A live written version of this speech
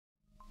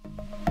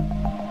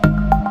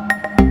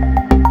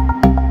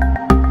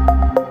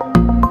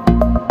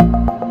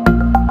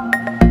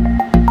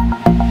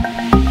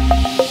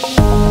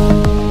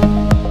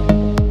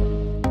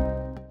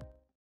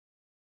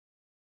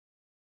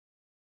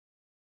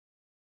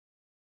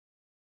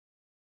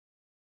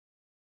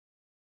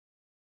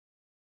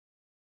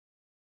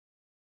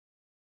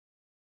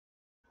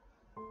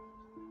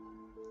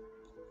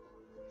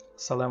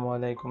Assalamu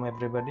alaikum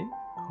everybody,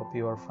 hope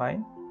you are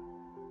fine.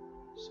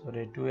 So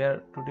today we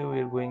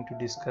are going to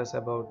discuss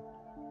about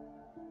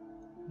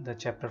the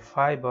chapter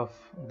 5 of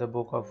the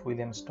book of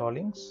William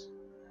Stallings.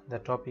 The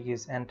topic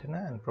is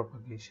antenna and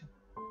propagation.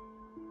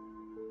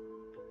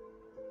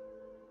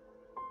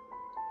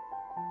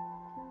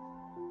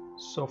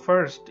 So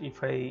first,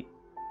 if I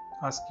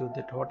ask you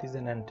that what is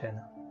an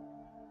antenna?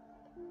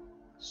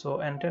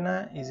 So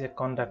antenna is a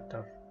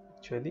conductor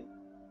actually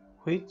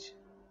which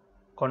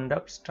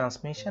conducts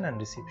transmission and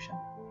reception.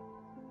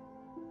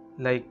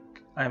 Like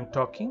I am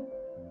talking,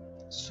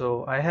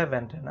 so I have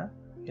antenna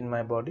in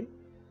my body,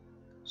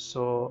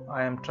 so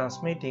I am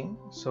transmitting,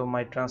 so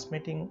my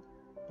transmitting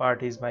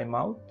part is my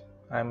mouth.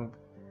 I'm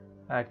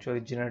actually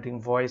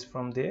generating voice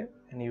from there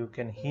and you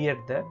can hear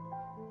that,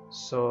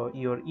 so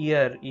your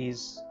ear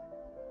is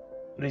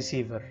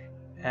receiver,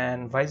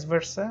 and vice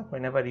versa,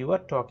 whenever you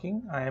are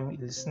talking I am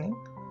listening,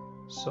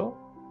 so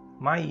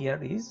my ear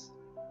is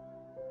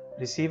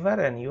receiver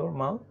and your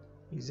mouth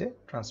is a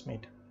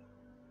transmitter.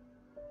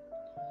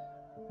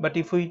 But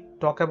if we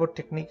talk about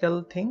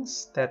technical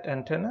things, that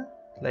antenna,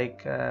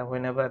 like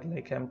whenever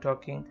like I'm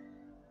talking,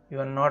 you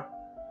are not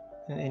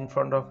in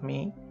front of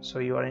me, so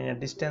you are in a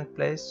distant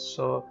place,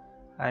 so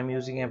I'm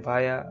using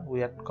a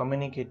we are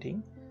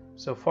communicating,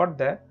 so for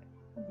that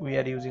we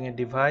are using a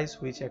device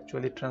which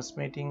actually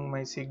transmitting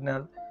my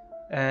signal,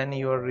 and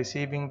you are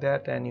receiving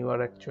that and you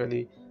are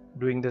actually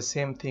doing the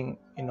same thing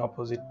in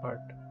opposite part.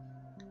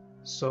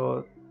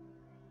 So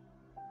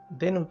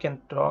then we can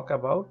talk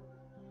about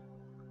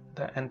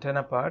the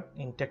antenna part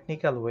in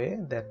technical way,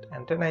 that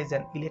antenna is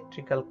an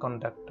electrical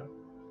conductor,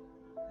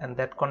 and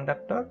that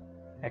conductor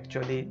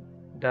actually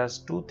does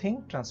two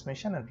things,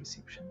 transmission and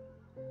reception.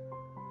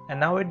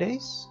 And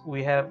nowadays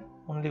we have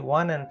only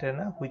one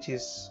antenna which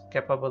is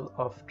capable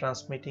of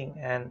transmitting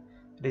and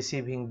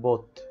receiving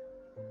both,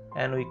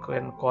 and we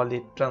can call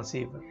it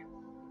transceiver.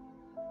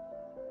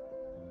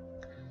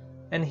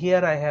 And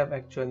here I have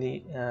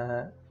actually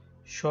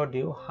showed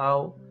you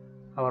how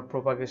our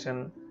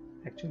propagation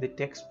actually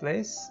takes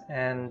place,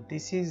 and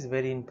this is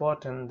very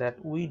important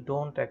that we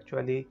don't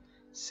actually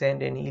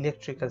send any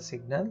electrical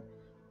signal.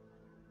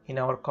 In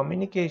our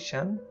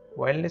communication,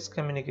 wireless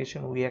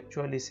communication, we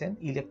actually send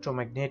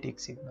electromagnetic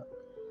signal.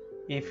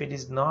 If it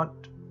is not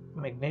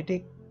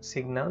magnetic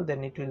signal,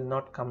 then it will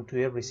not come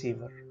to a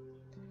receiver.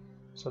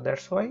 So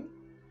that's why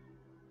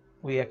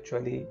we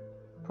actually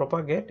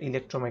propagate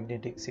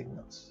electromagnetic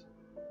signals.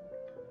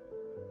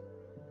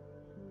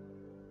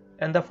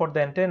 And for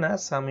the antenna,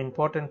 some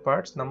important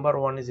parts. Number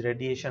one is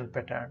radiation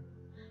pattern.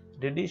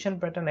 Radiation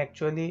pattern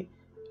actually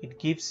it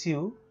gives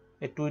you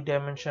a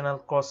two-dimensional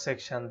cross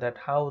section, that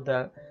how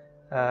the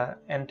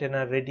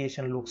antenna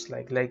radiation looks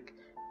like. Like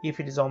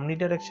if it is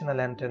omnidirectional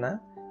antenna,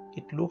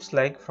 it looks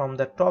like from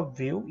the top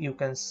view you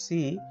can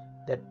see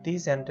that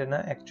this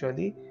antenna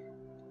actually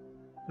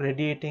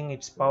radiating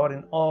its power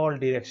in all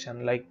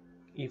direction. Like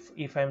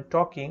if I'm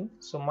talking,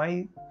 so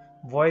my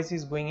voice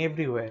is going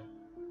everywhere.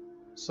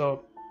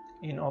 So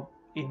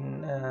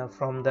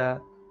from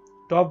the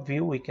top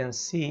view we can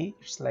see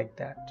it's like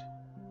that.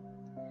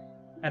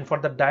 And for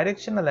the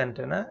directional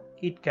antenna,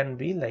 it can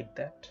be like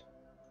that.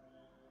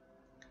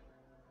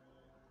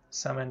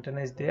 Some antenna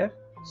is there,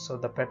 so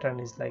the pattern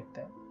is like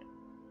that.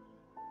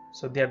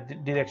 So they are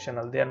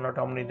directional, they are not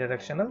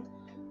omnidirectional.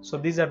 So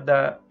these are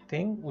the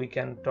thing we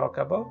can talk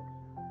about.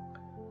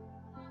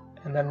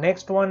 And the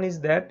next one is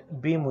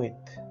that beam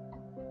width.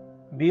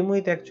 Beam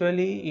width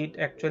actually, it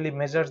actually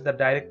measures the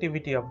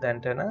directivity of the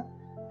antenna,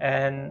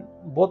 and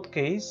both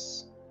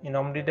case, in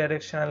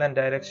omnidirectional and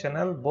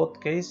directional,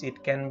 both case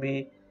it can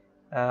be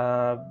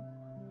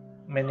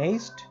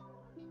managed,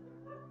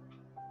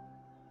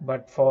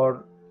 but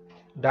for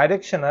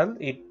directional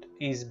it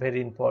is very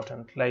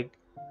important, like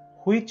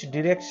which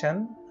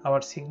direction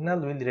our signal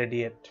will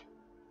radiate.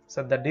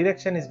 So the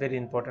direction is very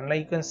important. Like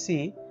you can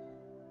see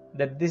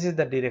that this is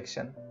the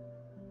direction,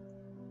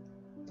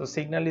 so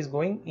signal is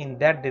going in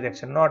that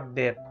direction, not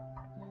there,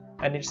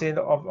 and it's in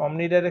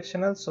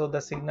omnidirectional, so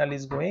the signal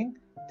is going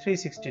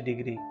 360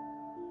 degree.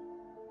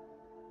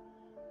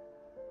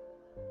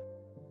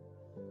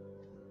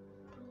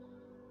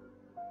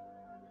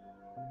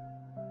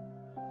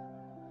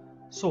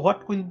 So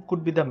what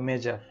could be the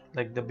measure,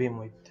 like the beam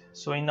width?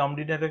 So in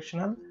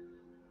omnidirectional,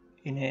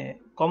 in a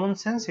common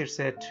sense it's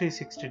a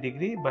 360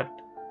 degree, but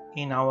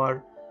in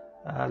our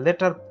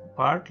later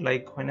part,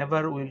 like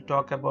whenever we'll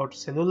talk about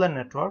cellular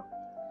network,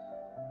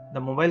 the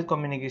mobile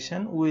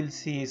communication, we will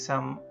see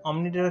some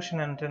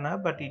omnidirectional antenna,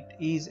 but it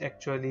is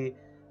actually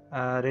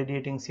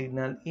radiating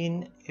signal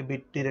in a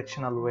bit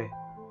directional way.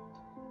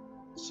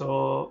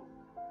 So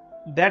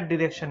that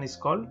direction is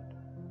called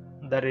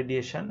the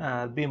radiation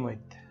beam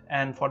width.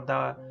 And for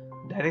the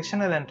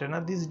directional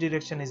antenna, this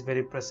direction is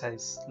very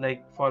precise.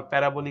 Like for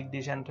parabolic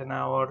dish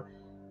antenna or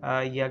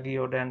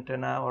Yagi-Oda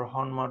antenna or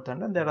horn mouth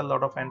antenna, there are a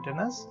lot of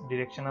antennas,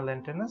 directional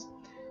antennas.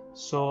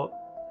 So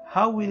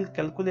how we'll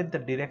calculate the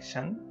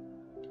direction?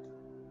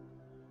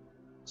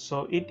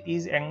 So it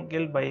is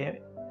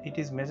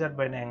measured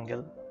by an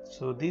angle.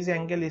 So this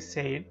angle is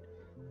said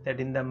that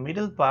in the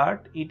middle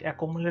part it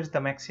accumulates the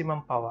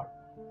maximum power.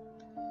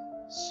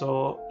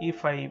 So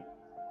if I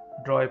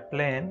draw a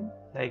plane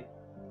like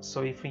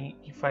so, if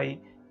I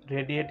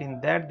radiate in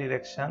that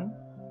direction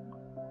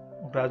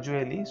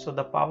gradually, so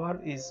the power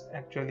is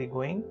actually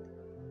going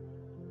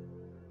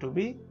to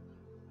be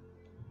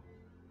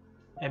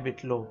a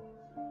bit low,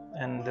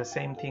 and the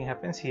same thing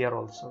happens here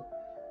also.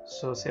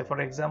 So say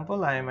for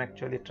example I am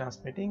actually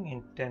transmitting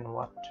in 10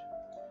 watt,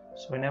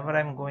 so whenever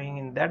I'm going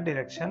in that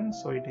direction,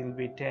 so it will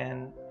be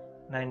 10,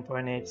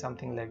 9.8,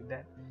 something like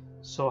that.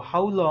 So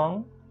how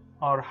long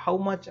or how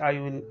much I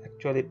will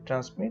actually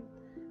transmit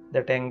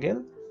that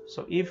angle?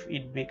 So if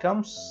it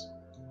becomes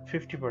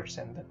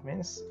 50%, that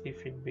means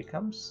if it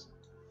becomes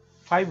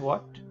 5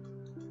 watt,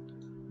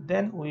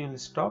 then we will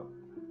stop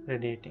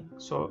radiating.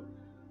 So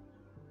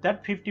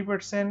that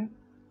 50%,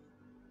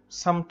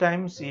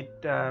 sometimes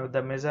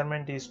the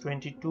measurement is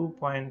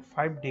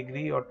 22.5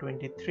 degree or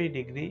 23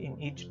 degree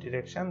in each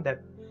direction,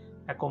 that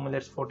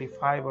accumulates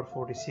 45 or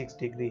 46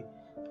 degree.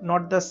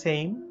 Not the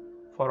same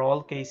for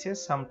all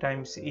cases,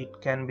 sometimes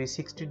it can be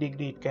 60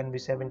 degree, it can be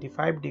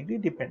 75 degree,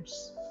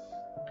 depends.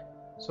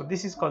 So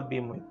this is called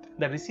beam width.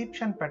 The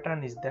reception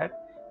pattern is that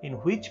in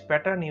which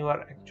pattern you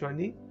are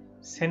actually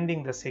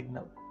sending the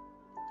signal.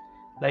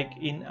 Like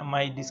in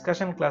my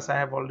discussion class, I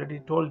have already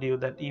told you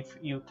that if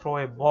you throw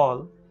a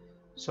ball,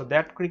 so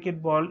that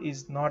cricket ball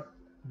is not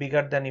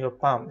bigger than your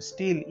palm,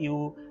 still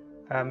you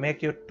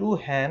make your two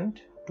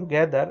hands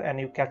together and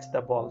you catch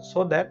the ball,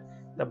 so that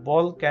the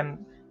ball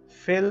can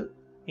fall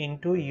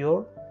into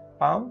your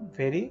palm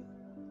very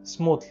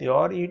smoothly,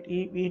 or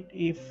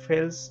it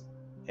falls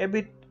a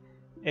bit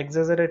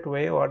exaggerate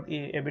way or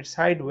a bit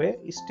sideway,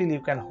 still you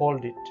can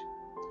hold it.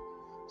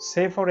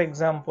 Say for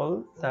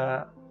example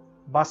the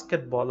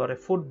basketball or a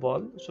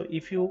football, so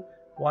if you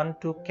want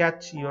to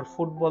catch your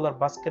football or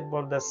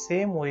basketball the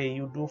same way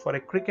you do for a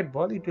cricket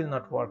ball, it will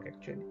not work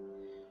actually,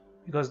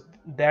 because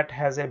that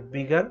has a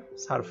bigger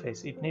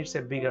surface, it needs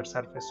a bigger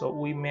surface. So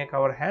we make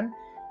our hand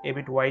a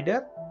bit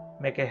wider,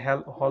 make a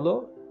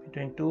hollow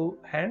between two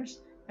hands,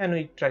 and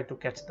we try to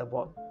catch the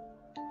ball.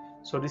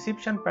 So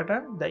reception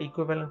pattern, the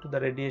equivalent to the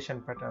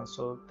radiation pattern,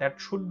 so that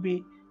should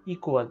be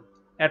equal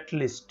at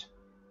least.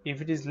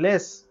 If it is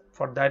less,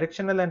 for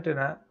directional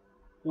antenna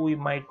we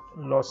might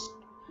lose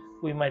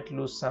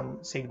some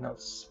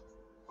signals.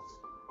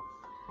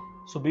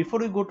 So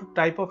before we go to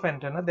type of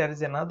antenna, there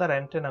is another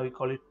antenna, we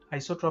call it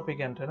isotropic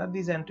antenna.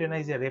 This antenna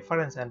is a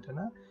reference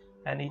antenna,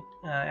 and it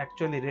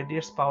actually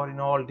radiates power in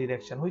all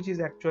directions, which is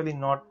actually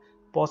not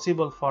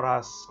possible for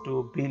us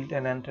to build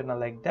an antenna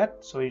like that.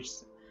 So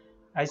it's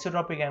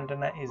isotropic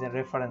antenna is a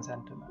reference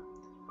antenna.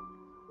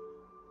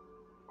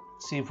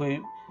 See, if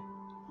we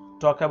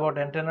talk about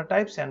antenna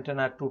types,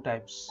 antenna are two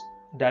types: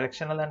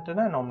 directional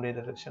antenna and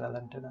omnidirectional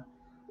antenna.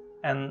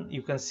 And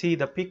you can see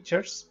the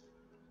pictures.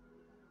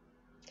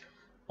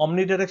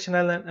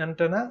 Omnidirectional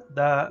antenna,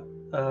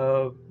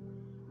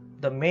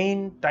 the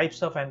main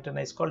types of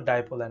antenna is called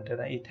dipole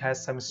antenna. It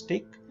has some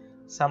stick,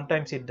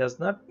 sometimes it does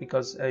not,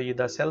 because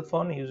the cell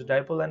phone use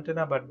dipole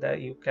antenna, but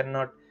you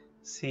cannot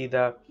see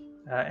the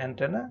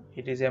antenna.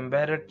 It is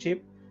embedded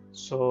chip.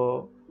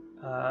 So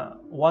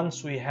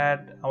once we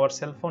had our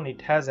cell phone,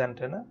 it has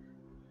antenna.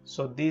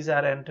 So these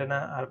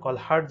antenna are called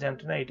Hertz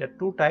antenna. It has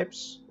two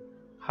types: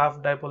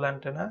 half dipole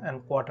antenna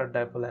and quarter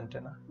dipole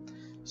antenna.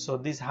 So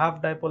this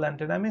half dipole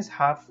antenna means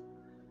half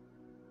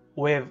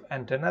wave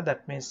antenna,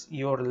 that means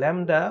your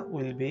lambda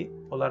will be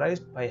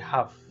polarized by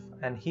half,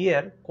 and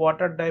here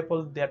quarter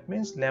dipole, that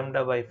means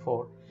lambda by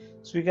 4.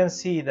 So you can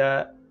see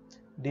the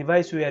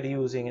device we are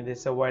using, it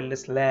is a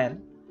wireless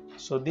LAN.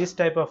 So this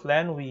type of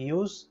LAN we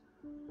use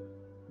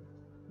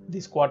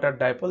this quarter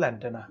dipole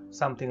antenna,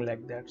 something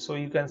like that. So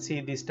you can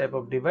see this type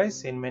of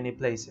device in many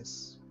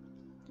places.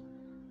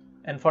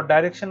 And for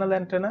directional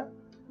antenna,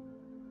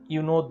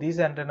 you know this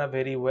antenna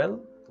very well.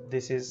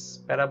 This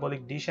is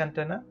parabolic dish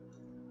antenna,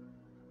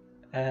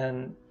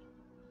 and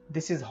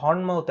this is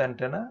horn mouth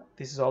antenna.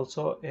 This is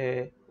also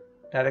a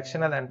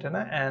directional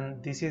antenna,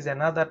 and this is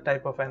another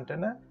type of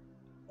antenna,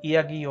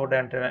 Yagi-Yoda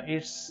antenna.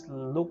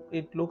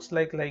 It looks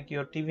like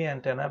your TV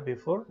antenna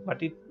before,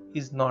 but it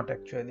is not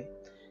actually.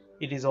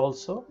 It is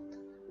also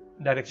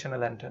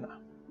directional antenna.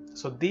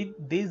 So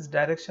these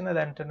directional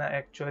antenna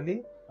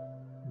actually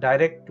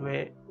direct to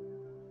a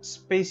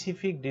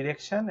specific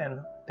direction, and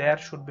there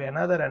should be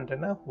another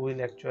antenna who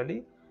will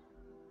actually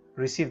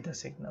receive the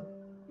signal.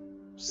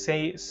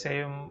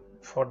 Same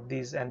for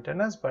these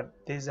antennas, but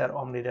these are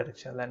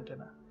omnidirectional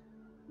antenna.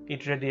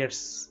 It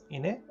radiates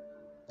in a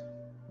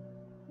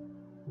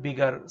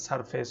bigger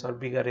surface or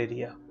bigger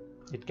area.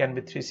 It can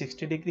be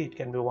 360 degree, it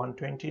can be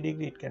 120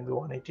 degree, it can be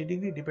 180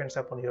 degree, depends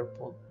upon your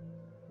pole.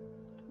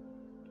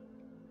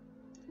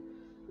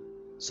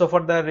 So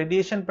for the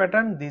radiation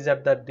pattern, these are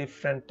the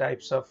different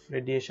types of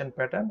radiation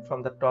pattern.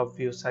 From the top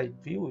view, side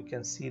view, we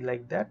can see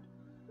like that.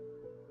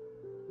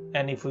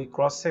 And if we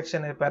cross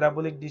section a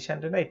parabolic dish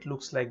antenna, it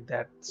looks like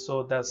that.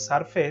 So the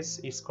surface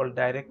is called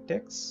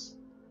DirectX.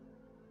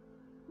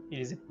 It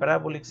is a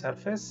parabolic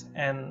surface,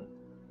 and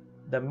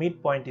the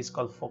midpoint is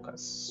called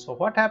focus. So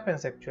what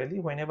happens actually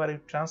whenever you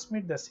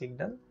transmit the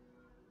signal,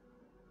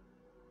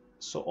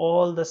 so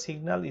all the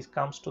signal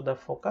comes to the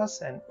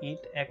focus and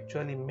it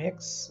actually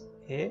makes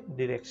a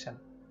direction.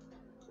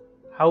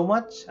 How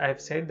much? I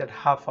have said that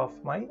half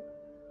of my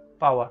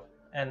power,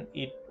 and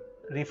it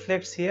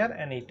reflects here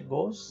and it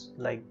goes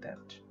like that.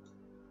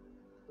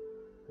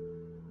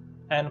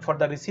 And for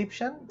the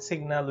reception,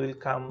 signal will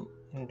come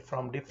in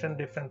from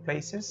different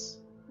places.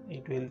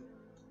 It will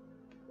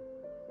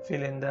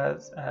fill in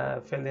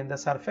the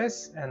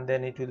surface, and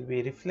then it will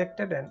be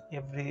reflected, and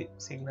every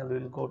signal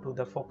will go to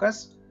the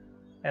focus.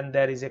 And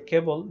there is a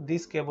cable.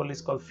 This cable is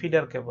called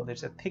feeder cable.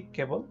 It's a thick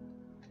cable,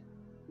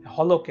 a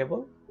hollow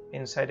cable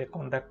inside a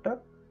conductor.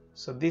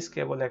 So this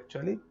cable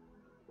actually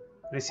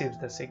receives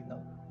the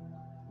signal.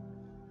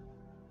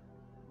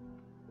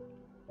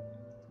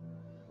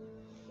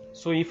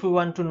 So if we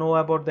want to know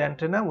about the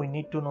antenna, we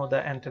need to know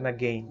the antenna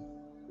gain.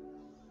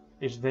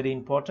 It's very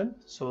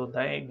important. So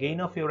the gain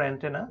of your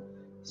antenna,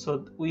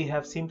 so we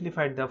have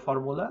simplified the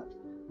formula,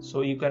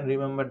 so you can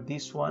remember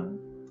this one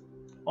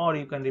or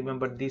you can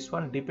remember this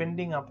one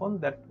depending upon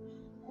that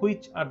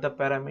which are the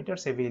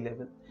parameters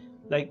available,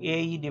 like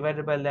AE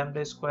divided by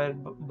lambda square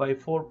by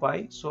 4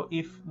 pi. So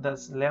if the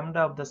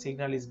lambda of the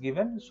signal is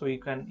given, so you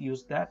can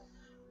use that,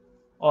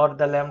 or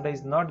the lambda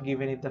is not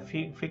given, if the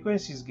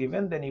frequency is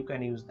given, then you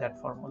can use that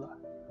formula,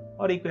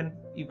 or you can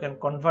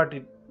convert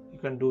it, you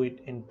can do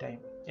it in time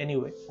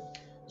anyway.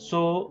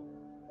 So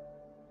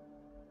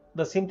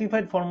the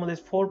simplified formula is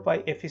 4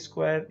 pi f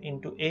square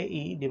into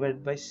AE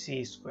divided by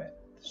c square.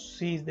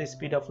 C is the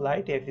speed of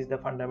light, f is the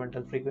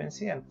fundamental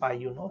frequency, and pi,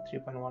 you know,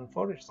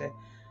 3.14, it's a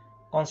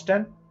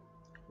constant.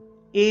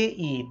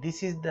 AE,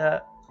 this is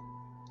the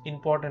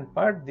important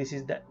part, this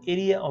is the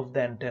area of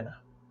the antenna.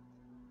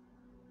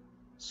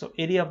 So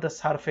area of the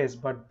surface,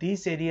 but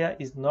this area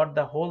is not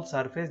the whole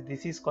surface.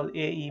 This is called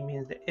AE,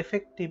 means the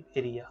effective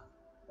area.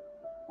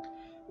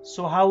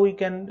 So how we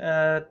can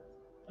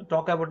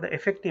talk about the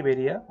effective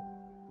area?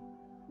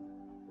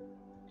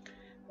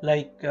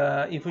 Like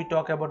if we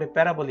talk about a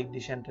parabolic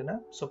dish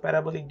antenna, so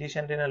parabolic dish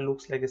antenna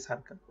looks like a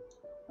circle.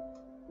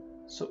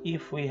 So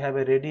if we have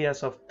a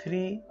radius of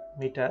 3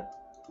 meter,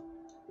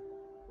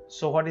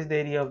 so what is the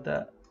area of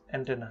the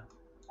antenna?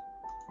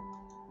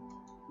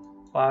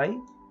 Pi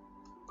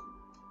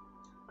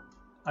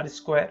r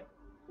square.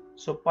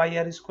 So pi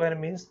r square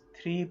means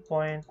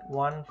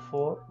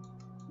 3.14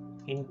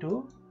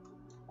 into,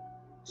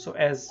 so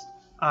as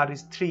r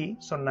is 3,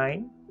 so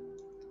 9,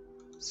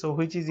 so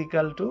which is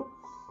equal to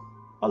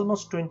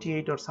almost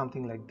 28 or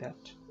something like that,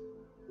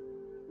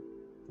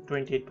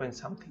 28 point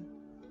something,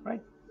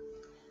 right?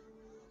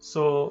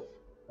 So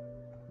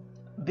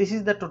this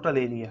is the total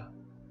area,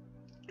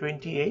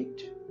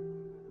 28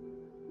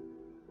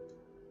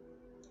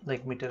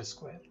 like meter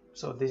square.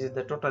 So this is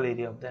the total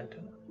area of the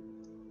antenna,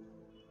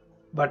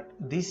 but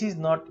this is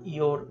not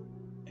your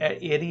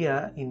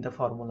area in the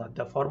formula.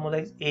 The formula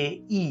is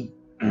AE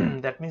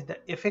that means the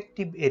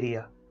effective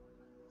area.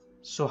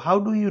 So how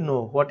do you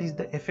know what is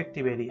the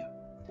effective area?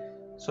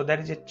 So there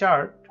is a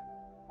chart,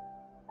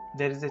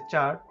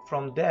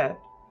 from that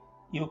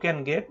you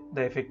can get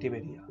the effective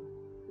area.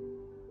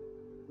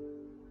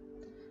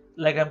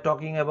 Like I'm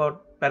talking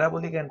about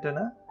parabolic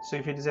antenna, so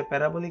if it is a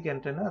parabolic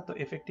antenna, the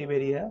effective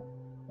area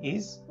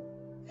is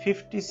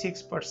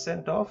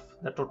 56% of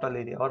the total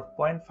area, or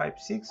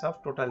 0.56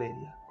 of total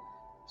area.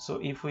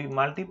 So if we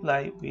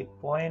multiply with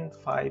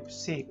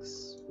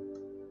 0.56,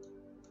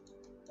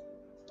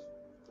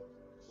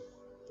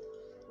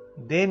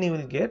 then you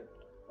will get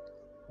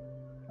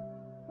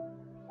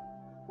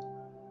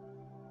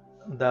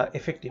the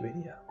effective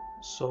area.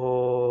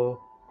 So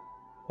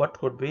what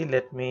could be,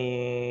 let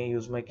me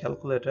use my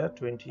calculator,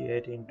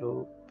 28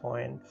 into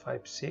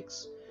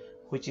 0.56,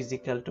 which is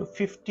equal to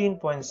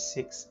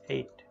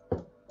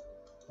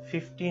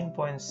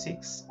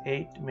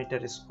 15.68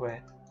 meter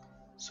square.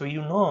 So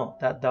you know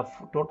that the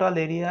total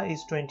area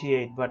is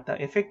 28, but the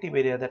effective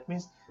area, that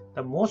means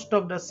the most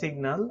of the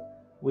signal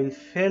will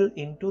fall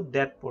into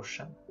that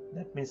portion.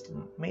 That means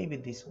maybe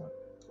this one.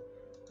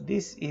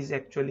 This is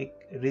actually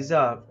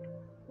reserved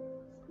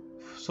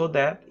so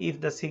that if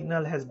the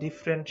signal has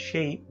different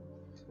shape,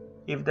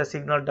 if the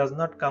signal does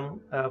not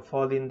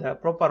fall in the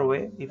proper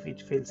way, if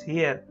it falls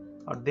here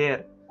or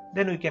there,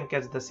 then we can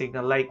catch the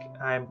signal. Like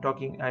I have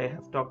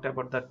talked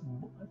about that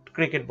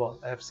cricket ball.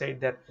 I have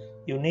said that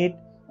you need,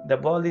 the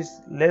ball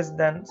is less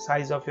than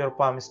size of your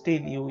palm,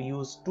 still you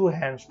use 2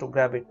 hands to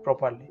grab it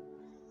properly.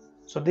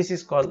 So this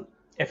is called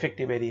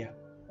effective area.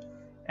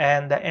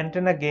 And the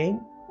antenna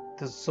gain,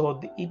 so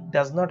it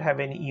does not have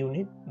any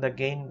unit, the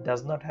gain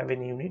does not have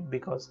any unit,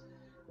 because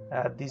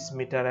this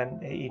meter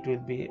and it will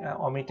be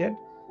omitted.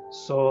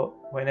 So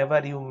whenever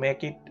you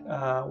make it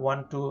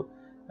want to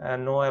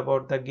know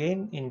about the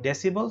gain in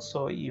decibels,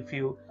 so if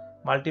you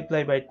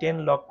multiply by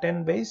 10 log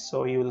 10 base,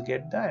 so you will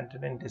get the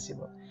antenna in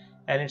decibel.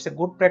 And it's a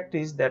good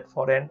practice that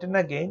for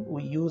antenna gain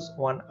we use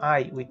 1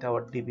 I with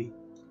our dB.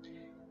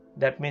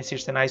 That means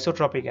it's an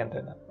isotropic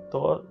antenna.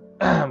 So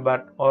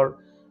but or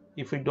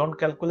if we don't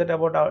calculate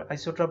about our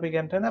isotropic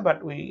antenna,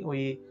 but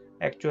we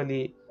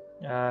actually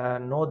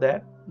know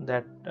that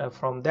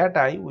from that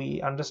eye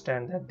we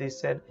understand that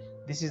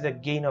this is the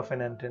gain of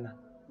an antenna.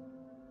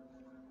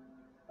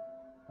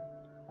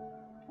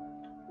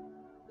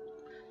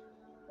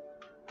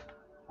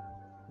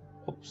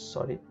 Oops,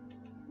 sorry.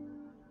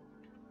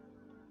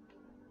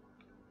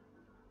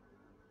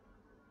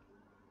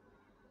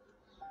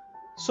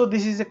 So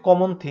this is a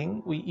common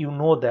thing, you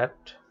know that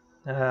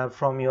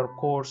from your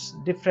course,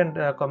 different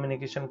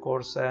communication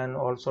course and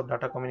also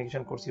data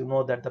communication course, you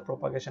know that the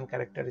propagation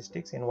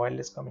characteristics in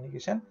wireless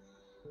communication,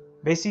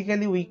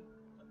 basically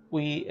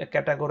we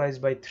categorize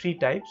by 3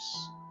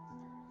 types.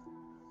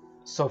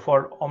 So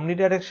for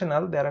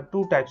omnidirectional there are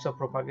 2 types of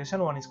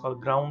propagation, one is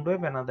called ground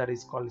wave, another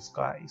is called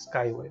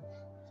sky wave.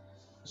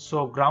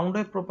 So ground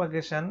wave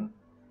propagation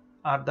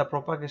are the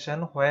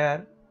propagation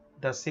where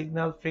the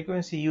signal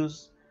frequency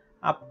use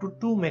up to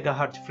 2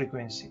 megahertz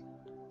frequency.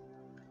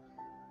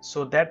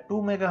 So that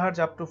 2 megahertz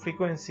up to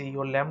frequency,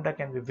 your lambda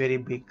can be very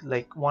big,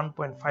 like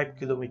 1.5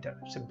 kilometer.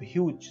 It's a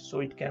huge,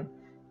 so it can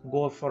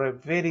go for a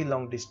very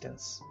long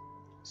distance.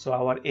 So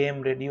our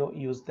AM radio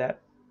use that.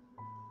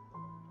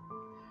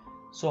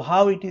 So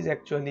how it is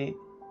actually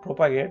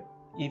propagate?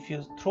 If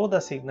you throw the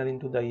signal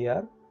into the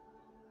air,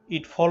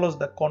 it follows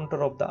the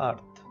contour of the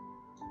earth.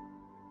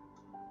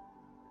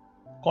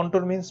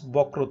 Contour means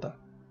বক্রতা.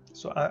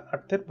 So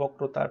earth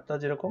বক্রতা, earth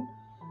যেরকম.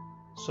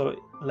 So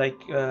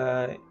like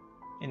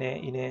in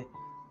a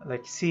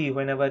like sea,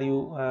 whenever you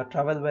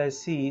travel by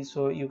sea,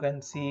 so you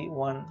can see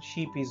one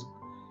ship is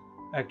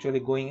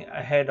actually going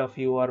ahead of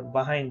you or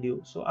behind you.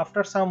 So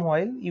after some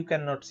while you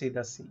cannot see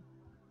the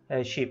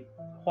ship.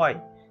 Why?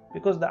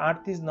 Because the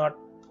earth is not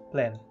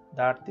plane,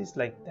 the earth is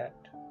like that,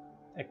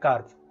 a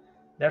curve.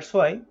 That's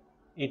why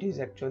it is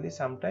actually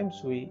sometimes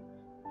we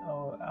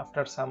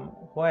after some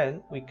while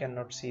we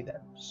cannot see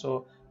that. So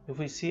if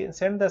we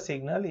send the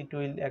signal, it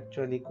will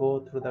actually go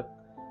through the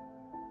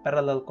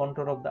parallel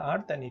contour of the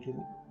earth and it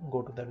will go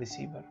to the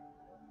receiver.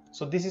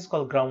 So this is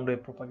called ground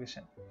wave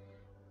propagation.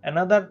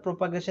 Another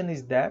propagation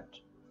is that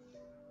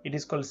it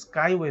is called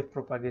sky wave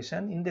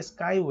propagation. In the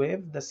sky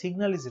wave, the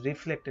signal is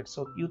reflected.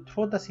 So you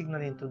throw the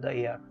signal into the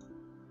air,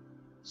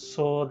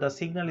 so the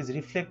signal is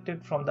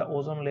reflected from the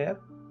ozone layer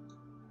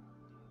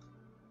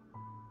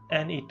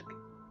and it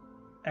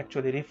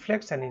actually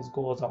reflects and it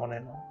goes on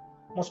and on.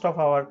 Most of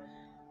our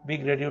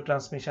big radio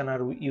transmission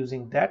are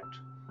using that.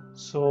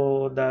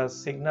 So the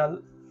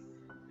signal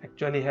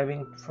actually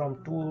having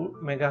from 2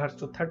 megahertz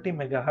to 30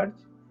 megahertz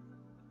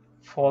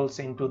falls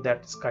into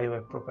that sky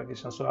wave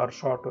propagation. So our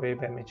short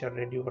wave amateur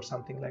radio or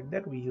something like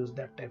that, we use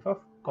that type of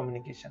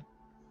communication.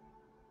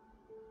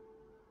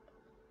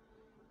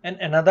 And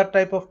another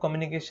type of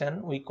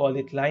communication, we call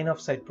it line of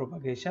sight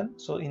propagation.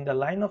 So in the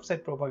line of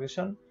sight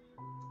propagation,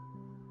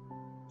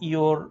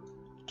 your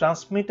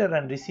transmitter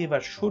and receiver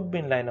should be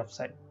in line of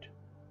sight.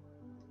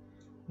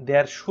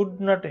 There should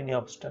not any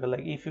obstacle.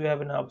 Like if you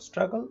have an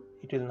obstacle,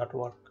 it will not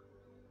work.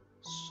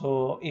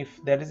 So if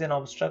there is an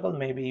obstacle,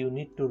 maybe you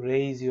need to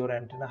raise your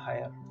antenna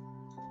higher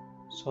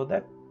so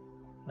that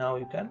now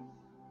you can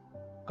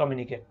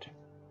communicate.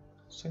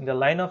 So in the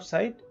line of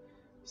sight,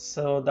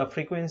 so the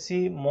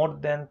frequency more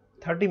than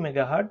 30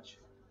 megahertz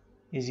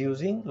is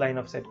using line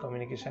of sight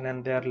communication,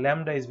 and their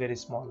lambda is very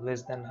small,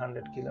 less than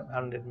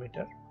 100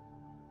 meter.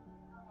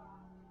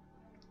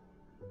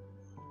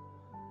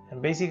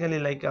 And basically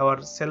like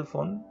our cell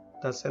phone,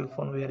 the cell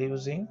phone we are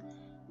using,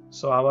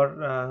 so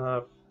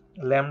our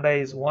lambda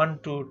is 1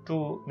 to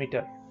 2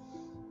 meter.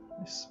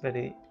 It's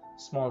very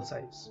small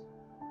size.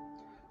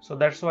 So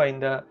that's why in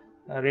the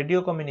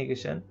radio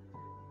communication,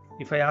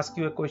 if I ask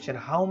you a question,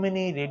 how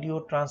many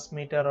radio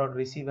transmitter or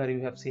receiver you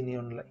have seen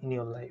in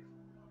your life?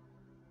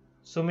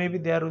 So maybe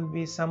there will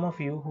be some of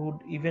you who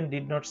even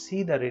did not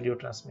see the radio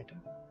transmitter.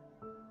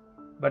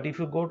 But if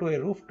you go to a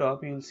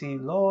rooftop, you will see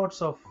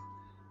lots of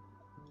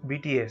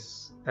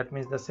BTS, that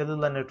means the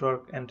cellular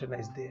network antenna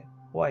is there.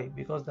 Why?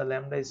 Because the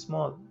lambda is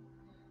small,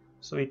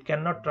 so it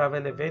cannot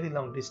travel a very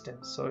long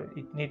distance, so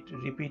it needs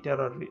repeater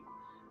or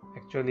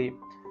actually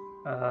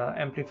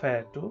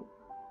amplifier to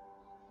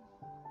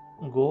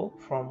go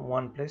from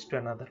one place to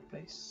another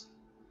place.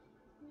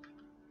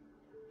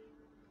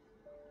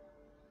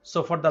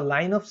 So for the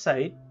line of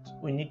sight,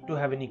 we need to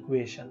have an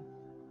equation.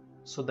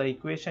 So the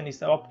equation is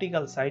the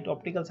optical sight.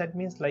 Optical sight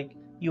means like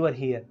you are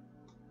here,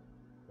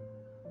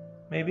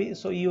 maybe,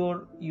 so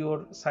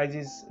your size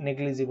is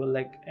negligible,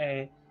 like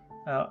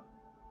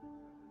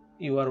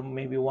you are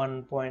maybe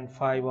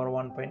 1.5 or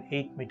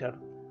 1.8 meter.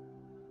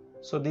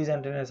 So this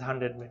antenna is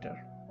 100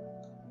 meter.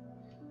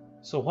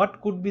 So what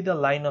could be the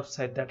line of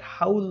sight, that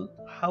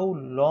how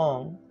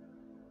long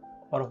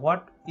or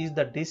what is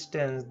the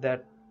distance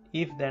that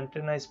if the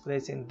antenna is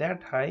placed in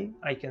that high,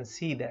 I can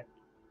see that.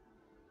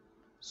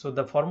 So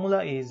the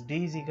formula is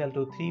D is equal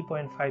to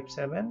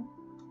 3.57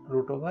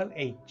 root over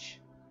H.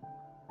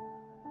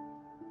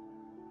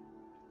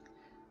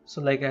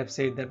 So like I have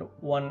said that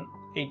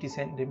 180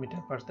 centimeter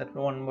per that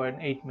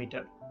 1.8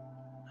 meter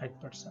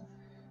height person.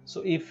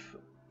 So if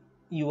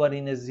you are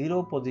in a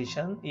zero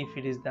position, if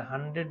it is the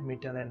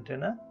 100-meter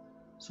antenna,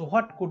 so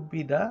what could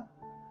be the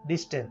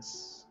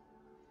distance?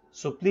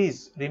 So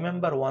please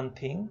remember one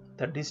thing,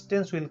 the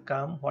distance will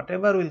come,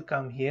 whatever will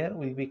come here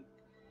will be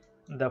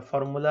the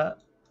formula,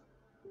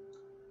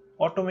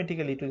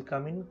 automatically it will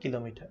come in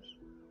kilometer,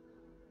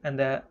 and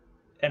the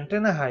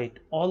antenna height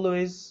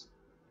always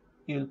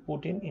you will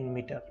put in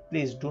meter.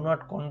 Please do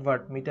not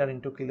convert meter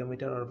into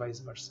kilometer or vice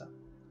versa.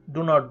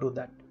 Do not do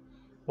that.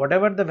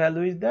 Whatever the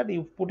value is, that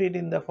you put it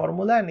in the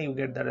formula and you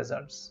get the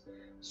results.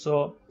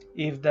 So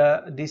if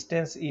the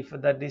distance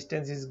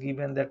is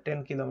given that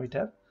 10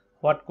 kilometer,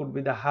 what could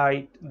be the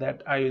height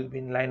that I will be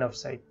in line of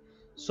sight?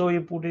 So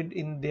you put it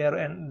in there,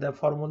 and the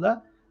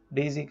formula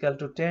d is equal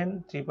to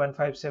 10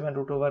 3.57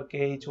 root over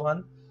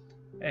kh1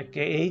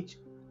 kh.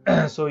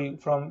 So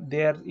from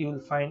there you will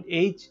find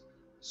h.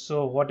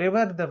 So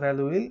whatever the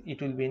value will,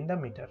 it will be in the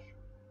meter.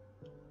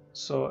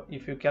 So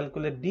if you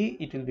calculate d,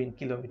 it will be in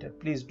kilometer.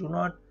 Please do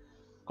not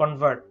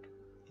convert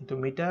into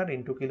meter,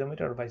 into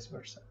kilometer, or vice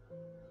versa.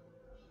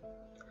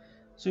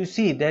 So you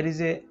see there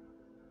is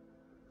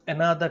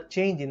another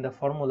change in the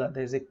formula.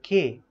 There is a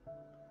k.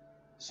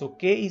 So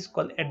k is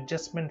called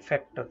adjustment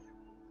factor.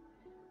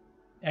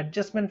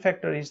 Adjustment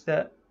factor is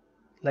the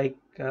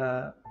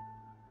the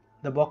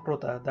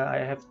Bakrota that I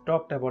have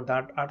talked about,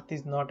 that earth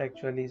is not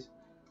actually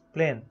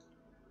plane.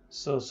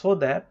 So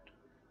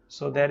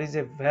there is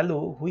a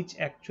value which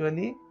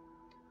actually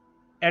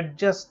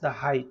adjusts the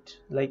height.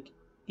 Like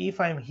if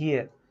I'm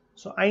here,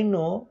 so I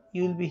know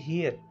you will be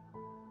here,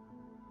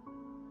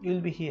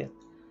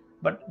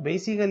 but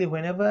basically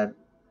whenever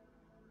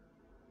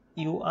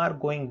you are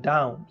going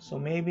down, so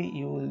maybe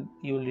you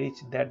will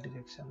reach that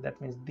direction. That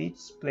means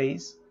this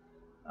place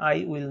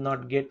I will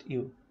not get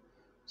you.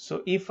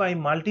 So if I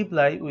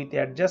multiply with the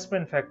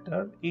adjustment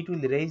factor, it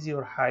will raise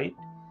your height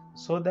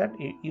so that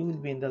you will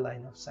be in the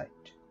line of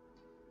sight.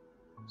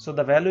 So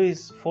the value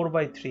is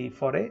 4/3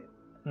 for a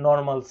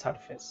normal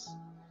surface.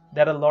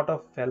 There are a lot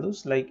of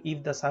values, like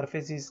if the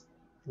surface is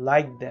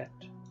like that,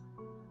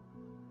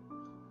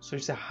 so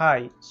it's a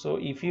high. So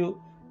if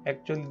you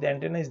actually the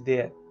antenna is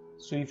there,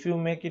 so if you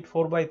make it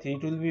 4/3,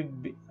 it will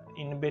be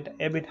in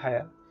a bit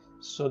higher.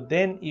 So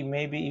then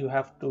maybe you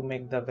have to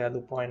make the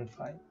value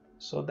 0.5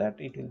 so that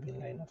it will be in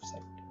line of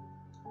sight.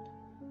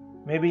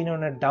 Maybe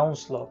on a down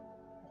slope,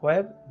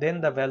 where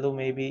then the value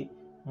may be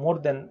more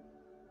than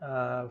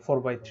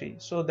 4/3.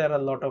 So there are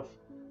a lot of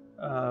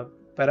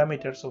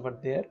parameters over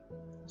there.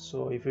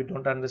 So if you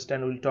don't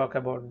understand, we'll talk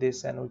about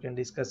this and we can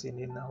discuss it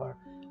in our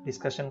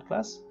discussion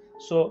class.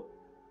 So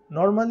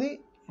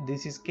normally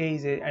this is k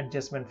is a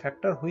adjustment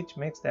factor which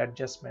makes the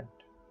adjustment.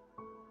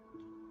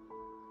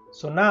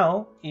 So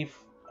now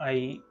if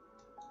I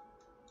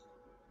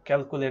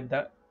calculate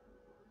the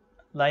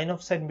line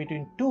of sight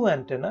between two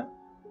antenna,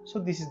 so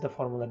this is the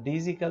formula, d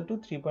is equal to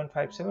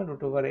 3.57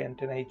 root over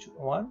antenna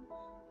h1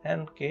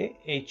 and k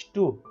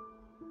h2.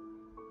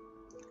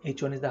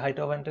 h1 is the height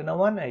of antenna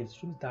 1,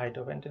 h2 is the height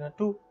of antenna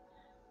 2.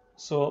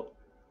 So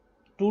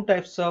two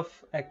types of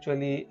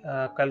actually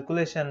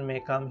calculation may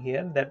come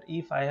here, that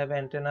if I have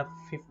antenna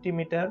 50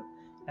 meter,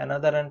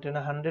 another antenna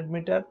 100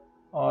 meter,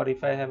 or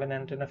if I have an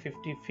antenna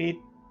 50 feet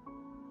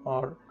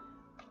or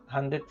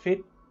 100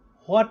 feet,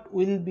 what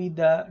will be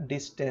the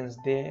distance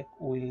they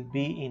will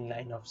be in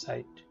line of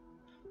sight?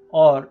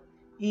 Or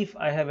if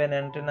I have an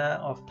antenna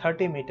of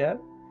 30 meter,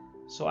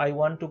 so I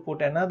want to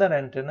put another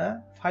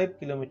antenna 5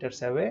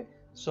 kilometers away,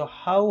 so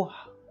how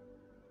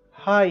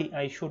high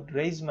I should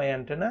raise my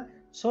antenna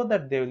so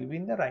that they will be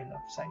in the line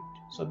of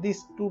sight? So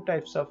these two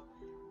types of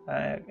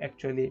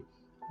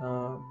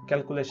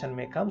calculation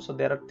may come. So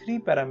there are three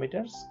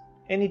parameters.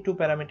 Any two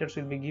parameters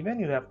will be given,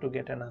 you have to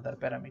get another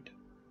parameter.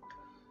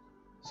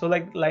 So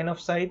like line of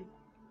sight,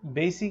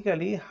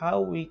 basically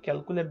how we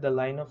calculate the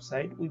line of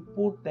sight, we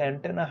put the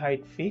antenna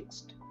height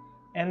fixed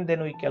and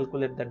then we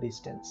calculate the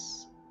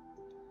distance.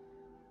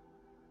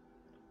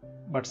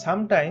 But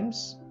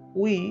sometimes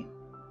we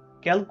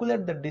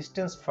calculate the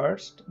distance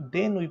first,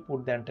 then we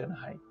put the antenna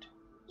height.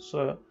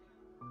 So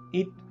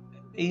it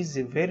is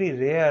very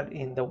rare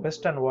in the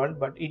Western world,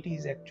 but it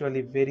is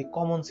actually very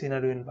common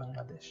scenario in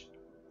Bangladesh.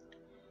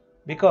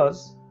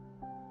 Because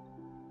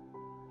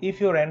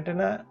if your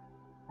antenna,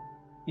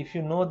 if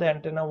you know the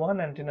antenna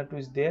 1, antenna 2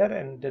 is there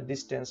and the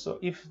distance, so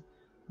if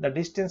the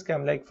distance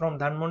come like from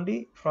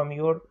Dhanmondi, from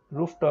your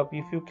rooftop,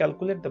 if you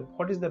calculate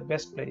what is the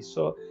best place,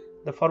 so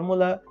the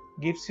formula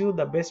gives you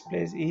the best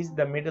place is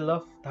the middle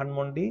of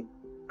Dhanmondi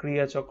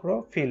Kriya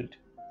Chakra field.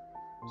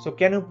 So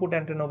can you put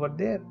antenna over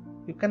there?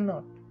 You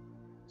cannot.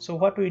 So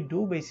what we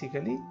do,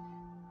 basically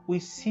we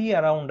see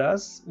around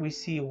us, we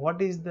see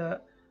what is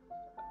the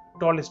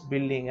tallest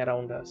building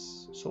around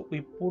us, so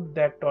we put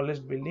that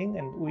tallest building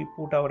and we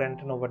put our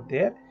antenna over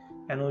there,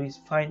 and we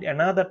find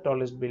another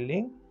tallest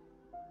building.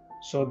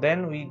 So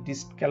then we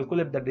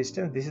calculate the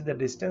distance. This is the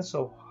distance,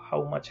 so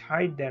how much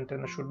height the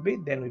antenna should be,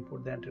 then we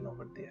put the antenna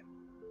over there.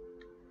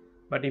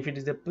 But if it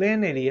is a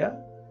plain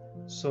area,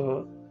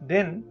 so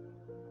then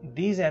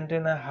these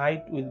antenna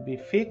height will be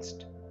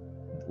fixed,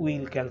 we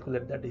will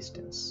calculate the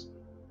distance.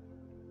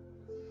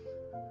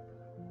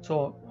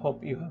 So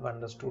hope you have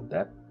understood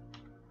that.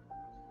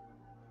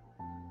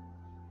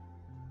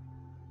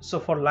 So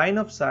for line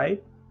of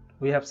sight,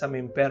 we have some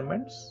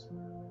impairments.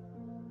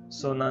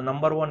 So now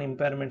number one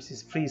impairments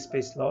is free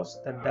space loss,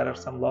 that there are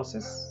some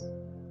losses.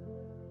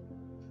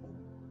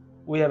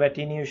 We have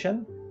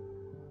attenuation,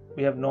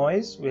 we have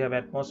noise, we have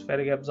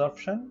atmospheric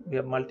absorption, we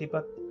have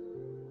multipath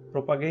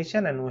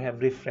propagation, and we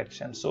have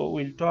refraction. So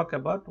we'll talk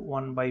about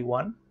one by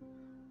one.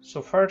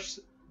 So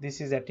first,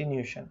 this is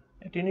attenuation.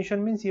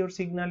 Attenuation means your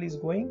signal is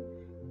going,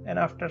 and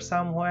after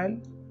some while,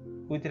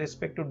 with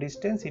respect to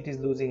distance, it is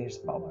losing its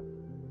power.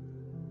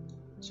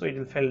 So it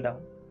will fall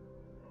down.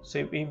 So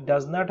if it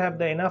does not have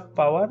the enough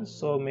power,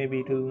 so maybe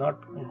it will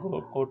not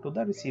go to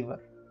the receiver.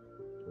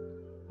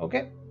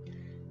 Okay.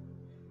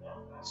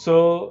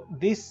 So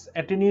this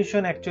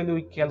attenuation, actually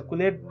we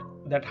calculate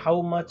that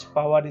how much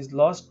power is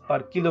lost per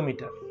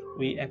kilometer.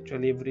 We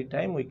actually every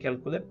time we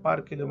calculate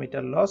per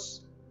kilometer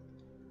loss.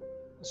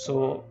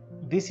 So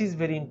this is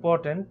very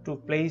important to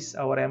place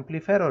our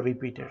amplifier or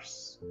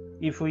repeaters.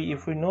 If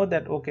we know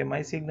that okay,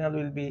 my signal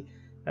will be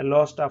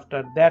lost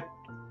after that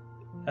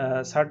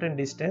certain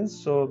distance,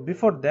 so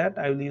before that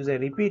I will use a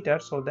repeater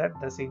so that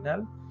the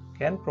signal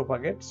can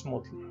propagate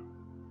smoothly.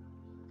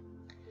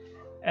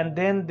 And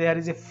then there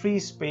is a free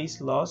space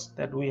loss,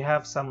 that we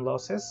have some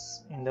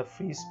losses in the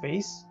free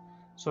space.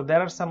 So there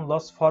are some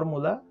loss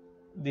formula.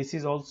 This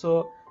is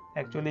also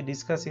actually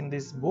discussed in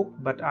this book,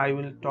 but I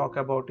will talk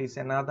about this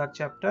another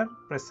chapter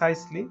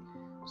precisely.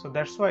 So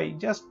that's why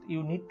just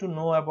you need to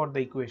know about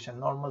the equation,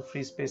 normal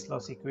free space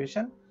loss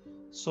equation.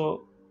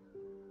 So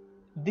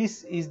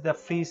this is the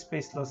free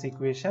space loss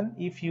equation.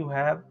 If you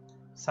have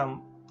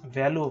some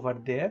value over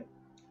there,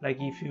 like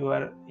if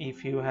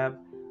you have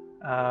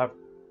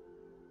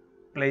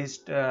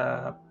placed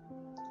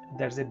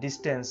there's a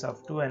distance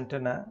of two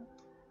antenna,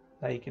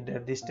 like the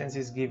distance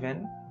is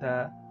given,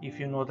 if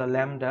you know the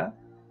lambda,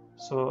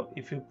 so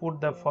if you put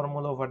the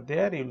formula over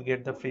there, you will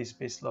get the free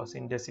space loss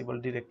in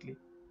decibel directly,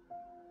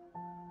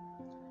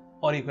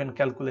 or you can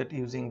calculate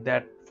using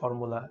that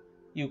formula.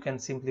 You can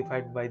simplify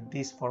it by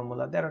this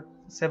formula. There are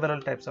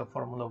several types of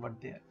formula over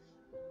there.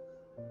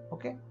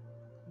 Okay,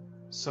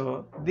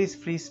 so this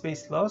free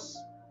space loss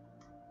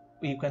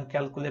you can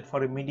calculate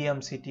for a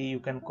medium city, you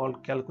can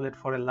calculate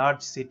for a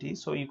large city.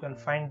 So you can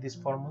find this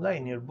formula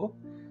in your book.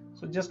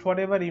 So just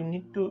whatever you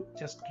need to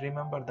just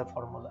remember the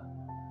formula.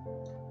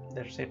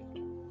 That's it.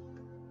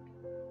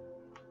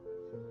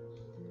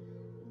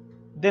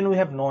 Then we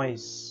have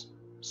noise.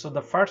 So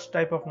the first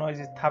type of noise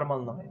is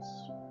thermal noise.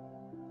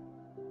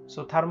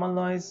 So thermal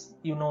noise,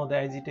 you know the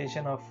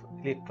agitation of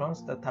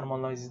electrons. The thermal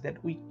noise is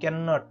that we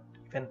cannot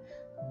even,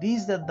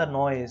 these are the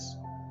noise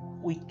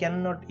we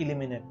cannot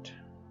eliminate.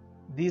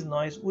 This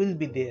noise will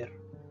be there.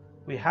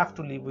 We have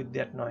to live with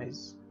that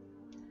noise.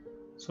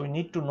 So we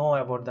need to know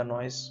about the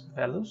noise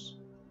values.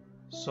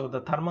 So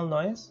the thermal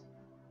noise,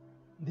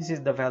 this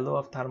is the value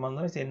of thermal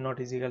noise. N naught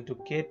is equal to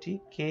kT.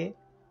 K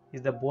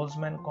is the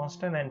Boltzmann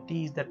constant and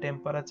T is the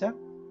temperature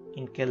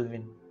in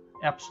Kelvin,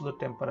 absolute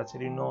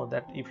temperature. You know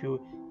that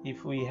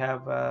if we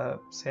have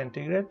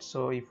centigrade,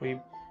 so if we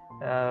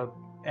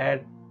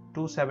add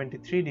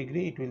 273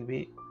 degree, it will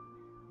be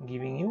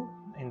giving you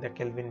in the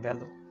Kelvin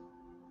value.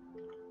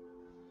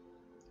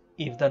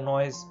 If the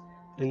noise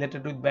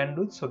related with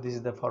bandwidth, so this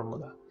is the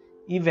formula.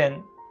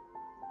 Even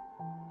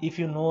if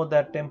you know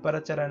that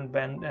temperature and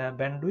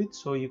bandwidth,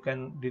 so you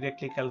can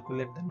directly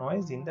calculate the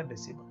noise in the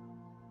decibel.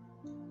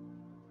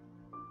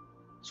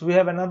 So we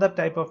have another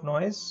type of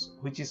noise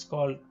which is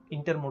called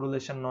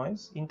intermodulation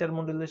noise.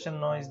 Intermodulation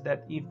noise,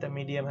 that if the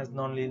medium has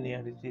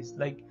non-linearities,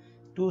 like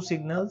two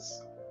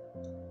signals,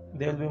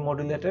 they will be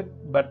modulated,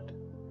 but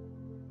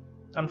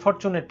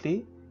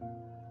unfortunately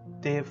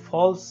they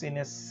falls in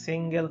a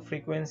single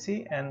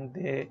frequency and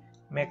they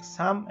make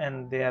sum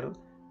and they are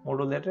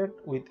modulated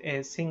with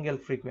a single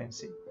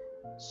frequency.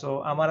 So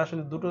আমার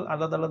আসলে দুটো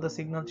আলাদা আলাদা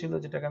signal ছিল,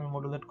 যেটাকে আমি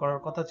modulate করার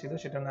কথা ছিল,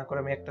 সেটা না করে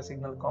আমি একটা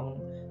সিগন্যাল কম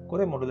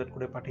করে মডুলেট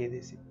করে পাঠিয়ে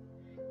দিয়েছি.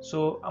 So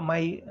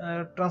my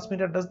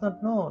transmitter does not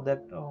know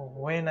that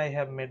when I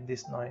have made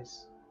this noise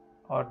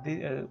or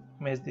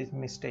made this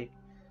mistake.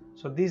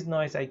 So this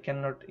noise I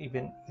cannot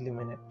even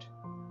eliminate.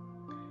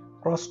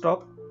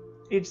 Crosstalk,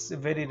 it's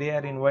very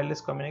rare in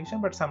wireless communication,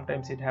 but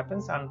sometimes it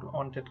happens.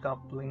 Unwanted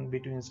coupling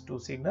between two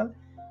signals,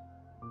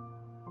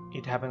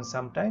 it happens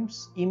sometimes.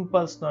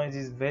 Impulse noise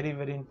is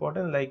very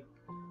important, like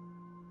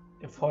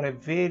for a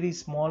very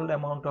small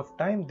amount of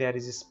time there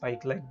is a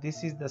spike, like this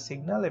is the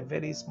signal, a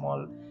very small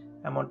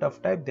amount of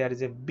time there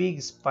is a big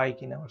spike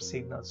in our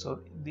signal, so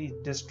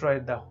it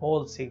destroyed the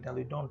whole signal,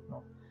 we don't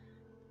know.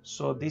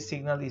 So this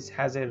signal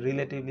has a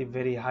relatively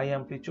very high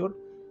amplitude,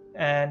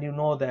 and you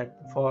know that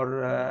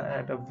for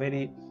at a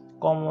very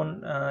common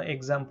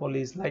example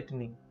is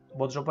lightning.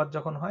 বজ্রপাত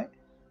যখন হয়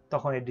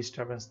তখন এই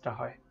ডিস্টারবেন্সটা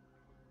হয়.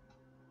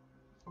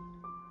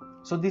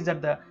 So these are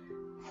the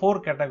 4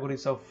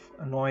 categories of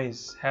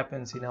noise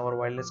happens in our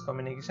wireless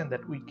communication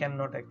that we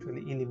cannot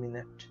actually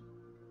eliminate.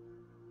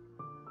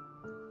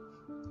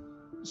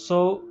 So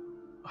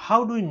how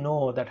do we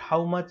know that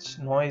how much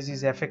noise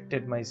is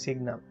affected my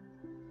signal?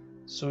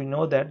 So we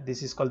know that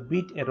this is called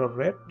bit error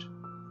rate.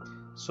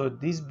 So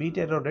this bit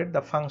error rate,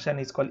 the function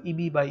is called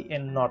EB by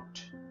N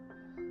naught.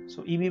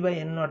 So EB by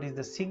N naught is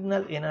the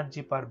signal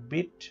energy per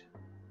bit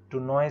to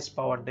noise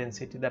power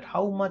density, that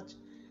how much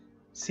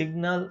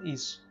signal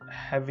is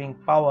having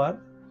power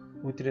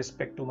with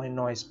respect to my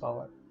noise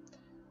power.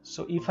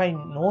 So if I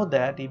know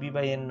that EB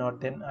by N naught,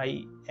 then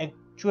I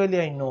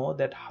know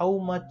that how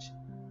much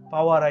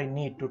power I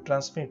need to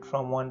transmit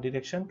from one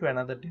direction to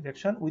another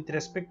direction with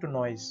respect to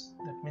noise.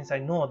 That means I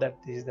know that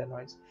this is the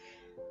noise.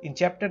 In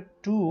chapter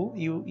 2,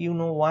 you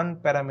know one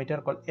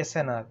parameter called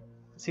SNR,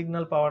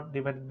 signal power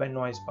divided by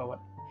noise power.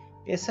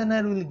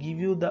 SNR will give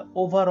you the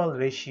overall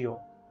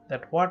ratio,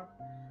 that what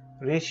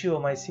ratio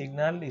my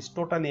signal is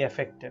totally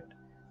affected.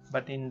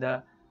 But in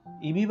the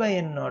EB by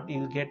N naught, you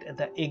will get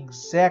the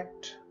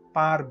exact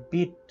per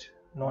bit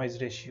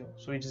noise ratio.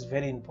 So it is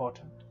very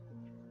important.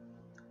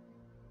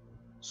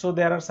 So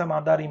there are some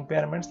other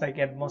impairments like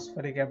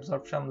atmospheric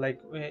absorption, like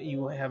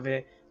you have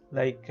a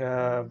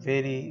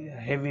very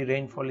heavy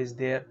rainfall is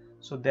there,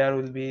 so there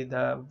will be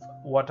the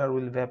water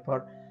will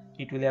vapor,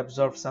 it will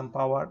absorb some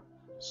power,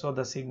 so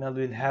the signal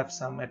will have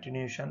some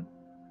attenuation.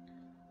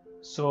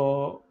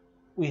 So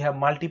we have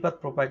multipath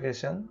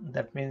propagation,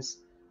 that means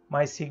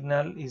my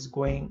signal is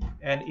going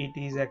and it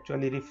is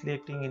actually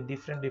reflecting in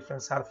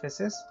different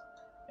surfaces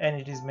and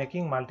it is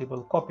making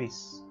multiple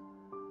copies.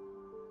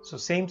 So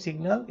same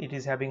signal, it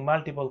is having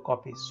multiple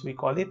copies. We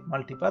call it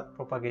multipath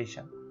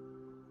propagation.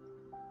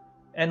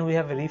 And we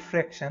have a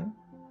refraction.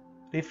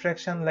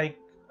 Refraction, like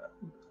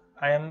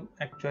I am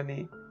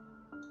actually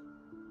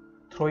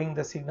throwing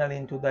the signal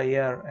into the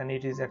air and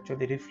it is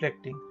actually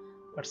reflecting,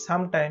 but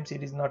sometimes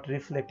it is not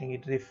reflecting,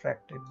 it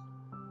refracted.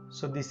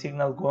 So the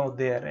signal go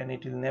there and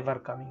it will never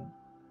come in.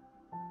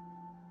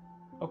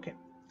 Okay.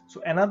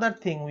 So another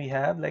thing we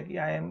have, like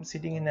I am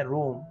sitting in a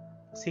room,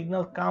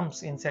 signal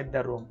comes inside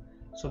the room.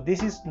 So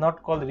this is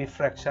not called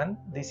refraction,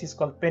 this is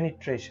called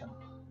penetration.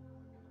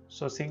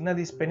 So signal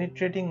is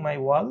penetrating my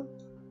wall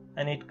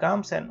and it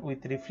comes, and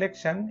with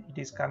reflection it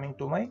is coming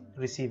to my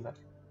receiver.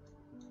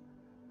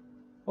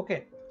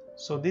 Okay,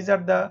 so these are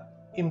the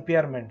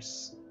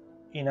impairments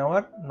in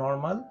our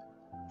normal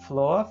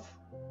flow of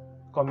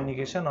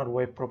communication or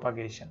wave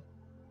propagation.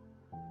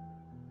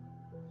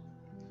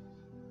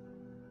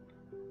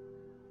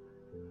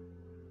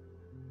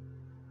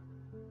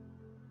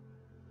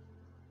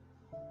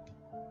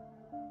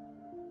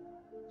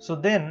 So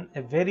then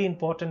a very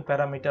important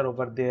parameter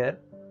over there,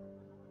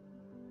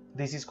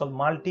 this is called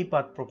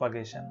multipath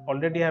propagation.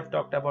 Already I have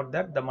talked about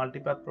that. The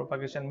multipath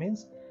propagation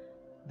means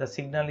the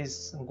signal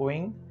is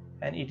going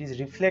and it is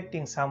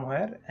reflecting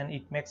somewhere and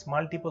it makes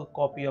multiple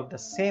copy of the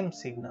same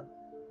signal.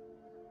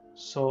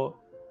 So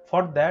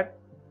for that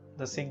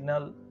the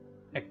signal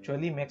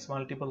actually makes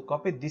multiple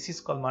copy. This is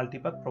called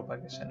multipath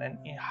propagation. And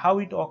how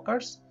it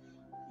occurs?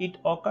 It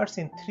occurs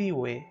in three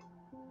ways.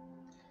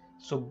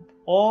 So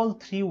all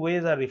three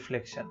ways are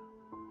reflection.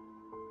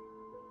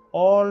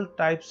 All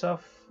types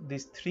of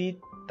these three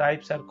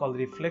types are called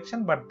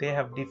reflection, but they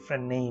have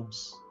different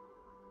names.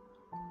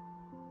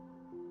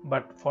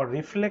 But for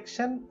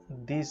reflection,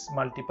 this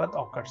multipath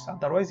occurs,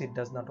 otherwise it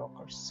does not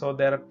occur. So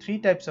there are three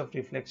types of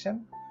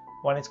reflection.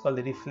 One is called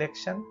the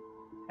reflection,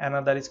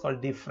 another is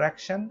called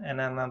diffraction,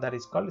 and another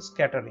is called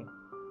scattering.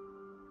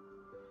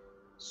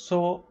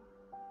 So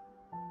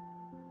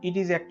it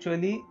is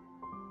actually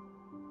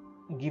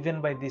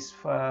given by this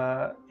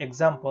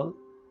example.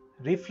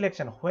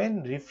 Reflection,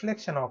 when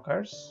reflection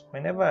occurs,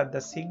 whenever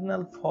the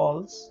signal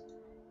falls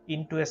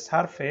into a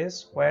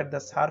surface where the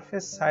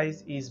surface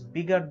size is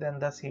bigger than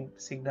the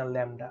signal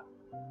lambda.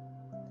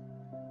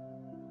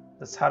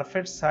 The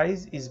surface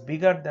size is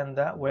bigger than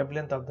the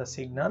wavelength of the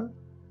signal.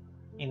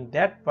 In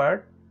that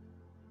part,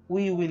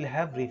 we will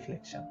have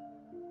reflection.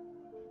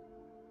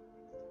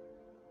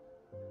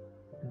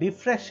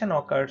 Diffraction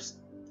occurs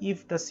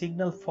if the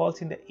signal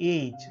falls in the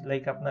edge,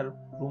 like আপনার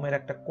রুমের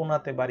একটা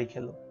কোণাতে বাড়ি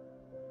খেলো,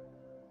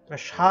 a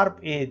sharp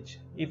edge.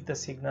 If the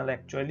signal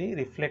actually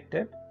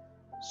reflected,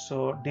 so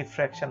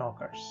diffraction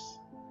occurs.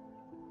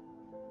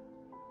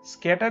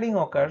 Scattering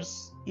occurs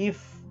if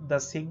the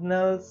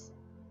signal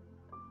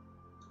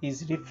is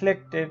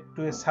reflected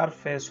to a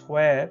surface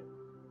where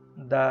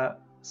the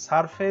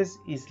surface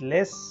is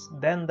less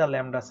than the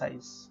lambda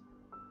size.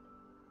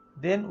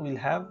 Then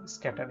we'll have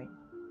scattering.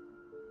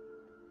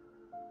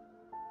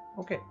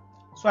 Okay,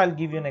 so I'll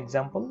give you an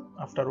example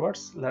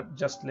afterwards.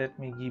 Just let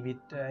me give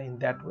it in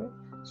that way.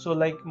 So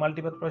like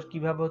multipath process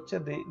কিভাবে হচ্ছে,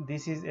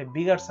 this is a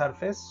bigger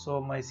surface, so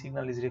my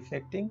signal is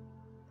reflecting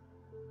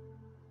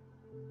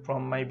from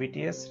my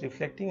BTS,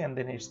 reflecting, and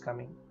then it's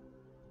coming.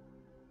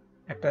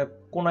 একটা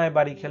কোণায়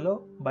বাড়ি খেলো,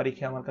 বাড়ি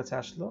খেয়ে আমার কাছে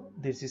আসলো,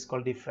 this is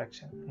called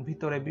diffraction.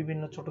 ভিতরে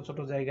বিভিন্ন ছোট ছোট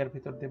জায়গার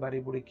ভিতর দিয়ে বাড়ি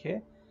বুড়ি খেয়ে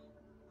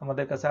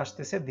আমাদের কাছে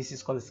আসতেছে, this is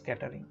called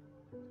scattering.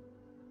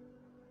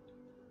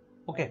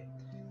 ওকে,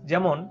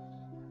 যেমন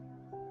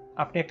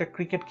আপনি একটা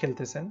cricket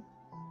খেলতেছেন,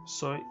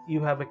 so you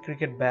have a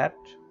cricket bat,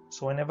 so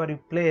whenever you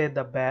play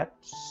the bat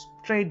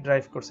straight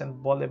drive করছেন,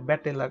 বলে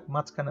ব্যাটে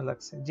মাঝখানে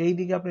লাগছে, যেই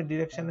দিকে আপনি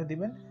ডিরেকশনে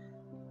দিবেন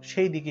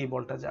সেই দিকেই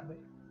বলটা যাবে।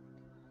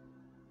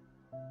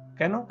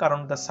 কেন? কারণ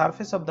the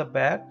surface of the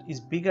bat is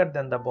bigger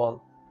than the ball,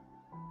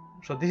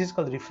 so this is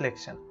called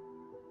reflection.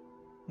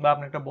 বা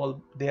আপনি একটা বল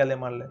দেয়ালে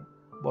মারলেন,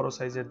 বড়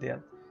সাইজের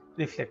দেয়াল,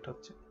 রিফ্লেক্ট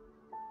হচ্ছে।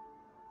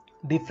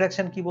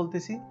 ডিফ্র্যাকশন কি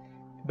বলতেছি?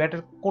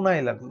 ব্যাটের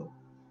কোনায় লাগলো,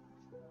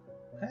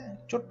 হ্যাঁ,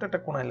 ছোট্ট একটা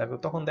কোনায় লাগলো,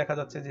 তখন দেখা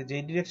যাচ্ছে যে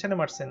যেই ডিরেকশনে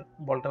মারছেন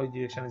বলটা ওই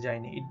ডিরেকশনে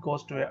যায়নি, ইট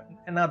গোজ টু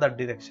অ্যানাদার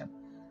ডিরেকশন।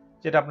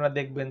 যেটা আপনারা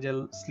দেখবেন যে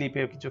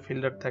স্লিপে কিছু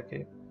ফিল্ডার থাকে,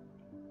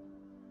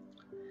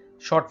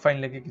 শর্ট ফাইন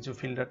লেগে কিছু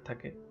ফিল্ডার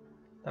থাকে,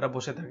 তারা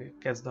বসে থাকে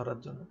ক্যাচ ধরার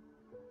জন্য।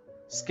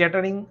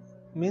 Scattering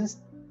means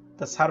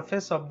the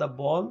surface of the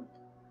ball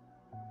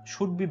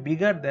should be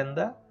bigger than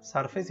the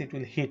surface it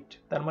will hit.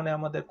 তার মানে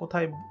আমাদের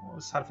কোথায়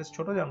সারফেস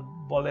ছোট, যেমন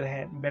বলের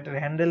ব্যাটের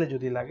হ্যান্ডেলে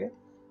যদি লাগে,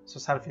 so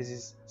surface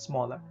is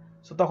smaller,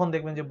 so তখন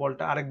দেখবেন যে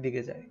বলটা আরেক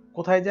দিকে যায়।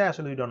 কোথায় যায়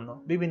আসলে উই ডোন্ট নো,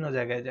 বিভিন্ন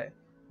জায়গায় যায়।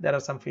 দেয়ার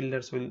আর সাম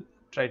fielders will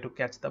try to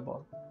catch the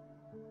ball.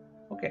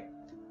 Okay,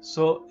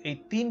 so এই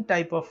তিন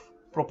টাইপ অফ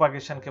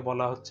প্রপাগেশনকে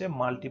বলা হচ্ছে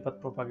মাল্টিপাথ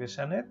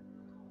প্রপাগেশনের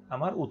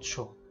আমার উৎস।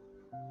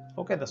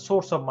 ওকে, the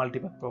source of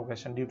multipath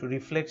propagation due to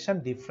reflection,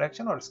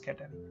 diffraction or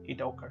scattering,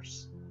 it occurs.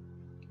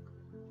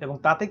 এবং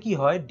তাতে কি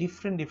হয়,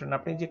 ডিফারেন্ট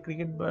আপনি যে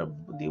ক্রিকেট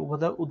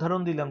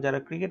উদাহরণ দিলাম, যারা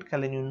ক্রিকেট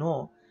খেলেন ইউ নো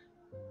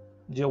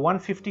যে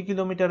 150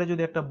 কিলোমিটারে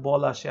যদি একটা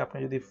বল আসে, আপনি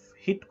যদি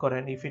হিট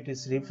করেন, if it is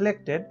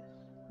reflected,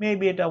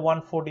 maybe এটা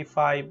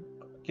 145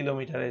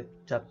 কিলোমিটারে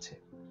যাচ্ছে,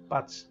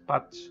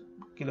 5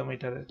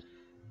 কিলোমিটারে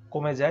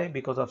কমে যায়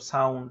বিকজ অফ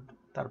সাউন্ড,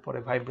 তারপরে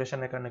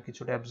ভাইব্রেশনের কারণে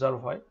কিছুটা অ্যাবজর্ব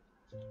হয়।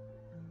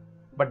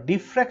 বাট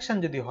ডিফ্র্যাকশন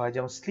যদি হয়,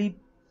 যেমন স্লিপ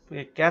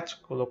ক্যাচ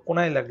হলো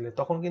কোনায় লাগলে,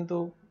 তখন কিন্তু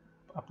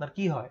আপনার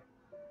কি হয়,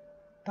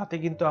 তাতে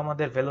কিন্তু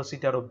আমাদের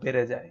ভেলোসিটি আরো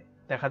বেড়ে যায়,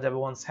 দেখা যাবে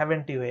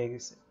 170 হয়ে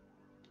গেছে।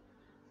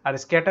 আর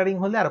স্ক্যাটারিং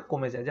হলে আরো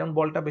কমে যায়, যেমন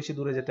বলটা বেশি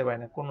দূরে যেতে পারে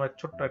না, কোনো এক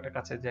ছোট্ট একটা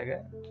কাছের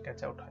জায়গায় ক্যাচ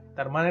আউট হয়।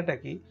 তার মানেটা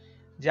কি,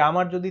 যে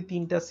আমার যদি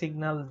তিনটা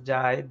সিগন্যাল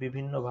যায়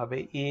বিভিন্নভাবে,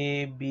 এ,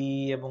 বি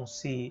এবং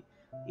সি,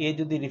 এ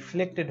যদি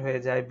রিফ্লেক্টেড হয়ে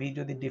যায়, বি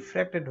যদি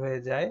ডিফ্র্যাক্টেড হয়ে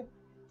যায়,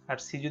 আর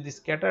সি যদি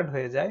স্ক্যাটার্ড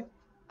হয়ে যায়,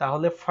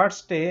 তাহলে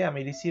ফার্স্টে আমি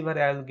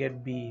রিসিভারে I will get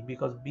B,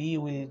 because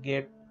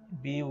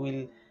B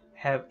will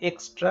have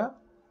extra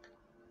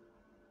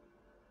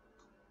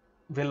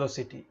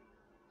velocity.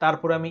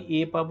 তারপর আমি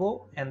এ পাবো,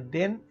 এন্ড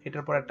দেন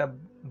এটার পর একটা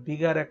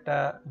বিগার একটা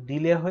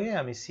ডিলে হয়ে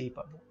আমি সি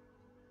পাবো।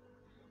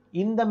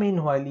 In the mean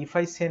while if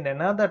I send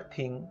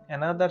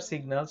another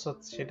signal, so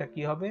সেটা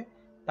কি হবে,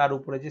 তার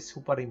উপরে যে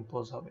সুপার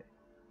ইম্পোজ হবে।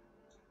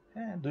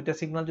 হ্যাঁ, দুইটা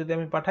সিগন্যাল যদি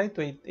আমি পাঠাই, তো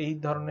এই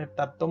ধরনের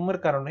তারতম্যের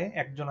কারণে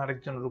একজন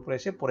আরেকজনের উপরে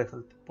এসে পড়ে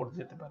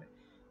যেতে পারে।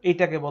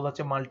 এইটাকে বলা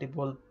হচ্ছে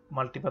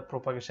মাল্টিপাথ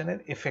প্রপাগেশনের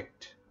এফেক্ট।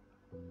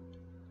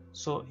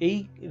 সো এই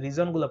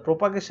রিজনগুলো,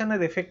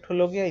 প্রপাগেশনের এফেক্ট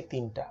হলো গিয়ে এই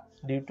তিনটা,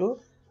 due to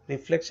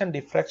reflection,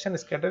 diffraction,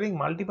 scattering,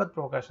 multipath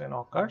propagation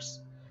occurs.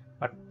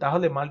 But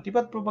তাহলে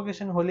মাল্টিপাথ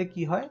প্রপাগেশন হলে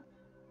কি হয়,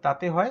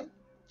 তাতে হয়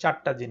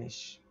চারটা জিনিস।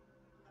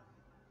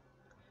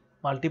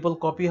 মাল্টিপল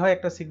কপি হয়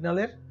একটা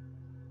সিগন্যালের,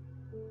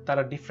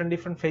 তারা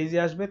ডিফারেন্ট ফেজে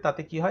আসবে,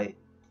 তাতে কি হয়,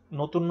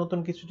 নতুন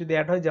কিছু যদি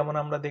অ্যাড হয়, যেমন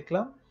আমরা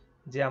দেখলাম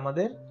যে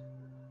আমাদের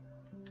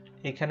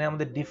এখানে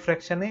আমাদের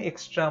ডিফ্র্যাকশনে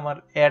এক্সট্রা আমার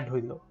অ্যাড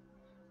হইলো,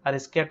 আর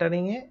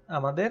স্ক্যাটারিং এ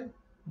আমাদের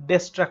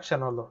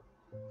ডিস্ট্রাকশন হলো।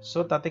 সো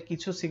তাতে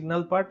কিছু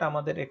সিগন্যাল পার্ট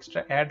আমাদের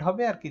এক্সট্রা অ্যাড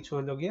হবে, আর কিছু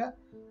হলো গিয়া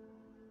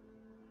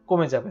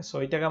কমে যাবে। সো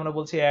এটাকে আমরা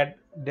বলছি অ্যাড,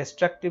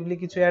 ডিস্ট্রাকটিভলি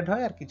কিছু অ্যাড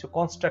হয়, আর কিছু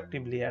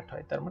কনস্ট্রাকটিভলি অ্যাড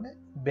হয়, তার মানে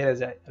বেড়ে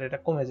যায় আর এটা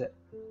কমে যায়।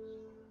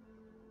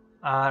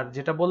 আর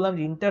যেটা বললাম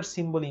যে inter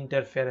symbol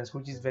interference,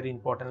 which is very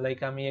important, like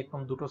আমি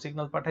একদম দুটো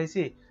সিগন্যাল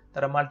পাঠাইছি,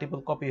 তারা মাল্টিপল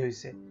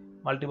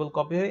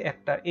কপি হয়ে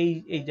একটা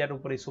এই যার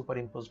উপরে সুপার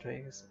ইম্পোজড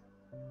হয়ে গেছে।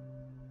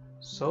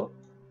 সো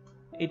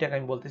এটাকে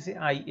আমি বলতেছি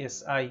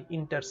ISI,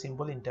 ইন্টার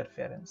সিম্বল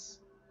ইন্টারফারেন্স।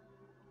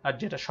 আর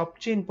যেটা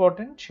সবচেয়ে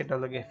ইম্পর্টেন্ট সেটা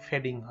হলো গিয়ে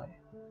ফেডিং হয়।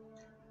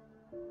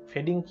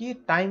 ফেডিং কি,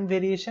 time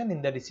variation in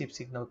the receive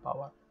signal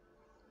power.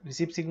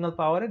 Receive signal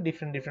পাওয়ারে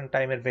ডিফারেন্ট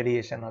টাইমের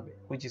ভেরিয়েশন হবে,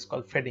 হুইচ ইজ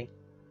কল্ড ফেডিং।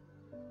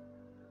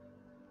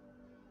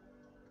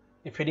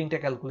 এই ফেডিংটা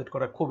ক্যালকুলেট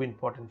করা খুব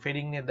ইম্পর্টেন্ট।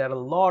 ফেডিং নিয়ে there are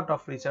a lot of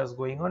research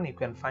going on, you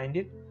can find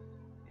it,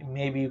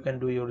 maybe you can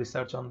do your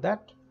research on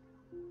that.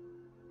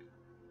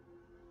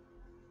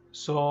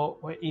 So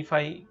if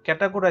I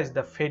categorize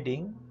the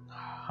fading,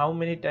 how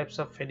many types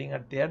of fading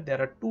are there? There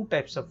are two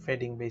types of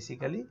fading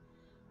basically.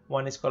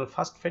 One is called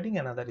fast fading,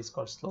 another is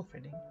called slow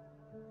fading.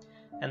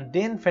 And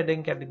then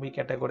fading can be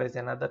categorized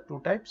another two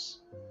types.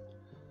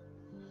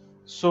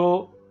 So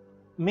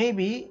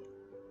maybe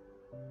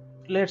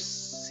let's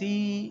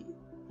see,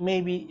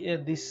 maybe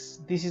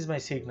this is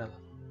my signal.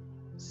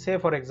 Say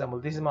for example,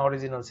 this is my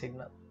original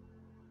signal,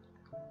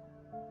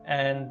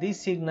 and this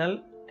signal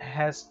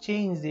has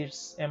changed its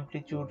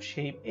amplitude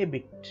shape a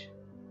bit,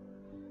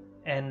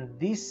 and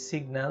this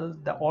signal,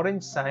 the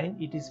orange sign,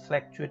 it is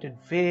fluctuated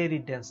very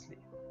densely.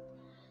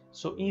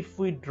 So if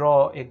we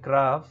draw a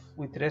graph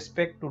with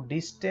respect to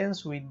distance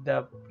with the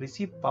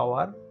received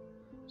power,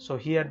 so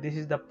here this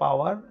is the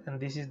power and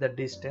this is the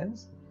distance.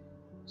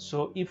 So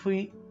if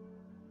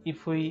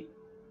we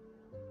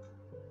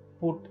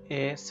put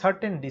a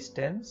certain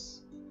distance,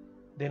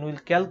 then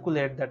we'll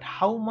calculate that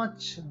how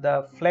much the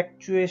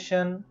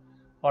fluctuation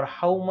or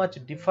how much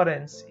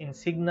difference in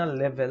signal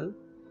level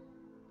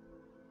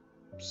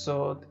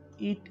So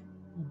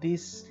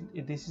this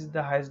is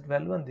the highest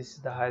value and this is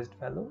the highest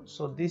value,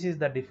 so this is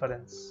the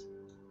difference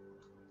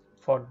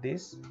for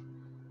this,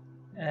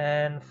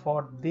 and for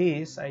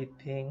this I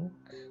think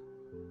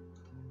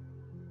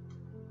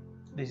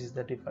this is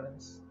the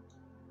difference.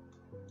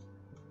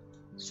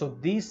 So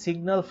this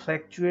signal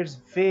fluctuates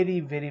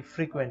very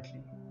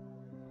frequently.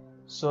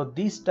 So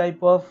this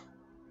type of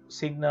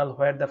signal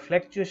where the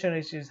fluctuation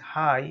is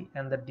high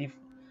and the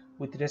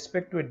with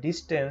respect to a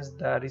distance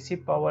the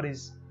receive power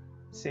is,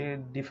 say,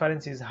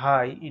 difference is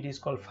high, it is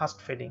called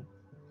fast fading,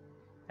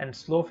 and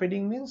slow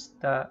fading means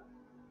the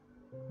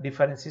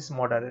difference is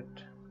moderate.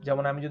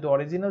 যেমন আমি যদি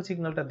original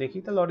সিগন্যালটা দেখি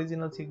তাহলে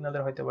original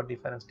সিগন্যালের হয়তো বা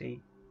ডিফারেন্সটা এই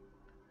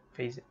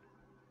ফেজে,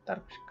 তার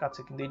কাছে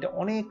কিন্তু এটা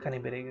অনেকখানি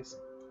বেড়ে গেছে।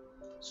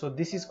 So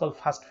this is called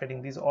fast fading.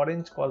 This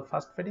orange called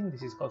fast fading,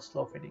 this is called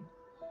slow fading.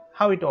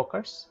 How it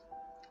occurs?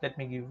 Let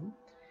me give you.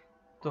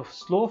 So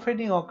slow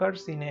fading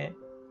occurs in a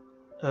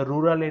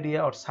rural area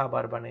or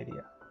suburban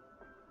area.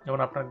 যেমন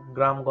আপনার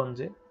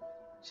গ্রামগঞ্জে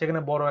সেখানে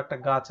বড় একটা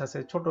গাছ আছে,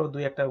 ছোট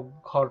দুই একটা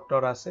ঘর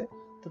টর আছে,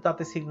 তো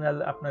তাতে সিগন্যাল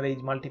আপনার এই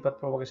মাল্টিপাথ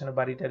প্রপাগেশনের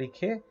বাড়িটারি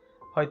খেয়ে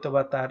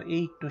হয়তোবা তার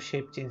এই একটু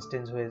শেপ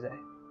চেঞ্জ হয়ে যায়।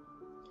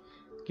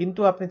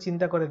 কিন্তু আপনি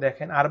চিন্তা করে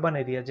দেখেন আরবান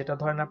এরিয়া, যেটা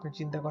ধরেন আপনি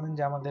চিন্তা করেন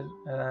যে আমাদের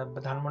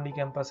ধানমন্ডি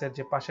ক্যাম্পাসের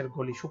যে পাশের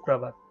গলি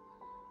শুক্রবার,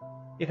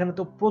 এখানে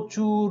তো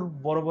প্রচুর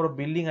বড় বড়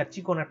বিল্ডিং আর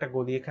চিকন একটা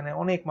গলি, এখানে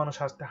অনেক মানুষ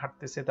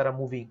হাঁটতেছে, তারা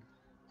মুভিং,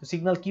 তো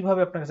সিগন্যাল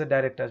কিভাবে আপনার কাছে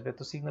ডাইরেক্ট আসবে?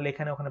 তো সিগন্যাল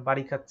এখানে ওখানে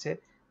বাড়ি খাচ্ছে,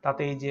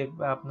 তাতে এই যে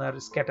আপনার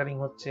স্ক্যাটারিং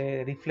হচ্ছে,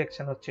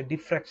 রিফ্লেকশন হচ্ছে,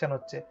 ডিফ্র্যাকশন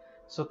হচ্ছে,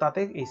 সো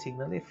তাতে এই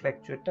সিগন্যালের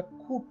ফ্ল্যাকচুয়েটটা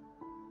খুব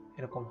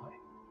এরকম হয়।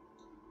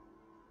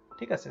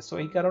 ঠিক আছে, সো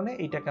এই কারণে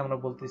এইটাকে আমরা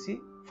বলতেছি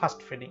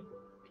ফাস্ট ফেডিং।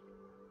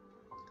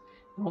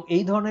 এবং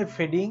এই ধরনের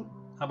ফেডিং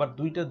আবার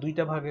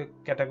দুইটা ভাগে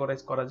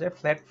ক্যাটাগরাইজ করা যায়,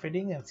 flat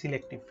fading and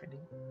selective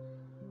fading.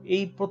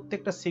 এই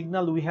প্রত্যেকটা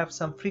signal we have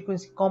some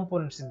frequency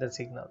components in the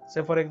signal. Say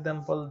for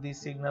example this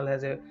signal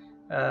has a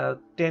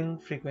 10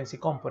 frequency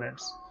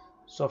components.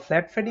 So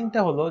flat ফেডিংটা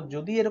হলো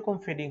যদি এরকম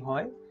ফেডিং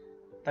হয়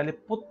তাহলে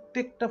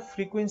প্রত্যেকটা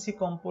ফ্রিকোয়েন্সি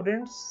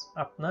কম্পোনেন্টস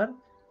আপনার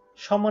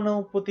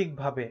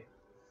সমানুপাতিকভাবে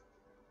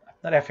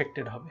আপনার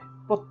এফেক্টেড হবে,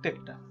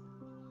 প্রত্যেকটা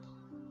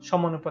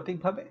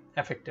সমানুপাতিকভাবে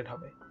এফেক্টেড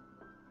হবে।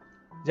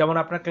 যেমন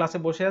আপনার ক্লাসে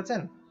বসে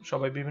আছেন,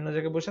 সবাই বিভিন্ন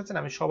জায়গায় বসে আছেন,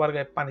 আমি সবার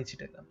গায়ে পানি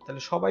ছিটাইলাম,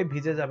 তাহলে সবাই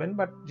ভিজে যাবেন,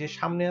 বাট যে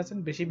সামনে আছেন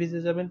বেশি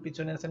ভিজে যাবেন,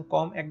 পিছনে আছেন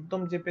কম, একদম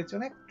যে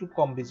পেছনে একটু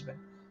কম ভিজবেন।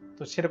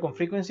 তো সেরকম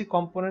ফ্রিকোয়েন্সি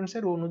কম্পোনেন্টস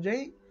এর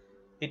অনুযায়ী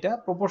এটা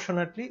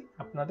প্রপোর্শনাটলি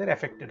আপনাদের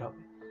এফেক্টেড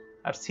হবে।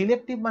 আর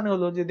সিলেক্টিভ মানে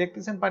হলো যে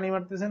দেখতেছেন পানি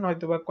মারতেছেন,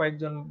 হয়তো বা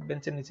কয়েকজন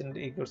বেঞ্চের নিচে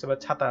এই করছে বা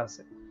ছাতা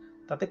আছে,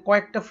 তাতে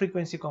কয়েকটা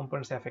ফ্রিকোয়েন্সি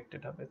কম্পোনেন্টস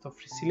এফেক্টেড হবে। তো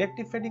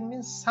selective fading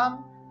means some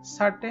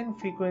certain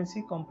frequency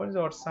components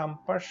or some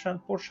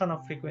portion of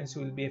frequency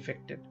will be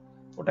affected,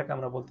 ওটাকে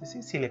আমরা বলতেছি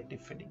সিলেক্টিভ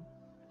ফেডিং।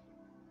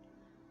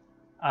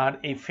 আর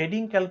এই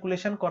ফেডিং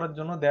ক্যালকুলেশন করার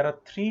জন্য there are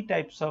 3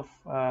 types of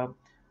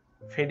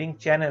fading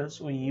channels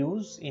we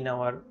use in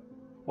our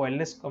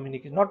wireless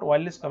communication, not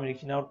wireless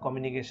communication, our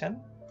communication.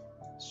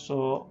 So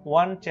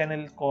one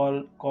channel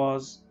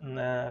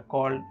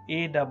called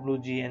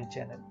AWGN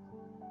channel.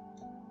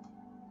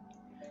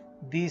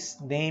 This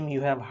name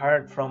you have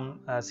heard from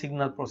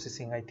signal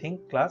processing, I think,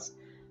 class.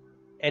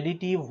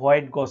 Additive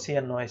white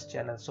Gaussian noise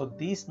channel. So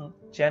this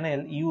channel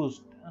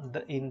used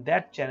in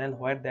that channel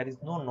where there is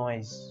no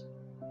noise.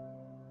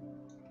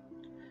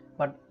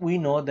 But we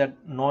know that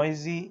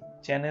noisy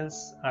channels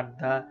are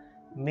the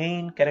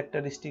main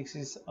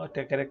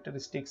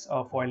characteristics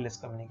of wireless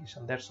communication.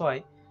 That's why.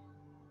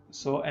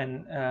 So and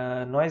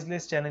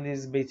noiseless channel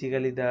is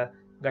basically the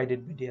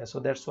guided media. So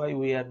that's why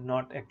we are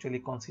not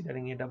actually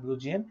considering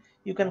AWGN.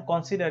 You can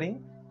consider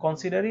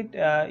it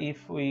if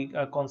we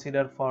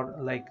consider for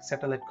like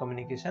satellite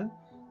communication,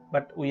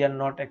 but we are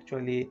not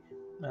actually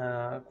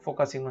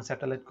focusing on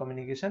satellite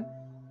communication.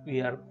 We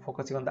are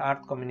focusing on the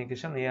earth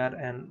communication, air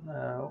and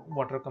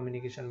water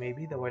communication.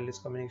 Maybe the wireless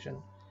communication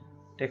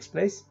takes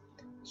place.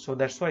 So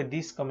that's why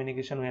this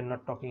communication we are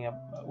not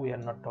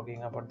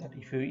talking about that.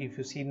 If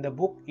you see in the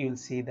book, you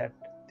will see that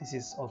this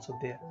is also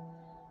there.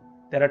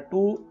 There are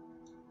 2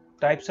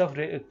 types of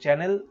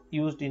channel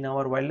used in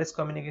our wireless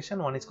communication.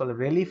 One is called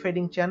Rayleigh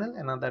fading channel,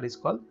 another is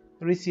called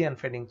Riccian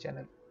fading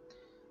channel.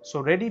 So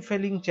Rayleigh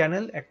fading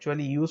channel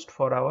actually used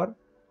for our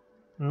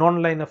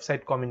non-line of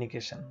sight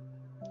communication,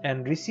 and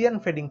Riccian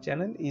fading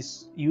channel is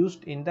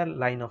used in the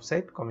line of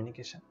sight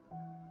communication.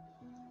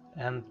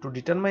 And to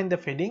determine the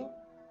fading,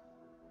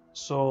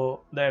 so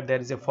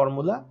there is a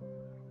formula.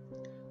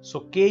 So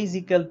K is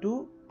equal to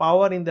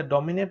power in the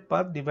dominant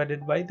path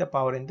divided by the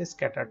power in the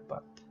scattered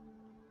path.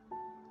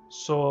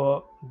 So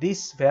this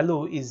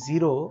value is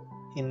 0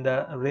 in the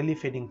Rayleigh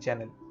fading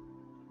channel,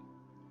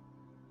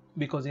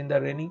 because in the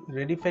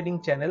Rayleigh fading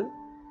channel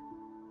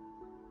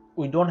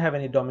we don't have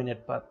any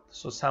dominant path.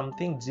 So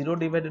something 0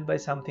 divided by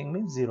something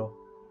means 0.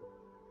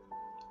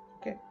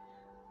 Okay,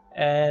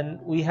 and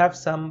we have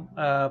some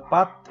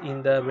path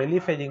in the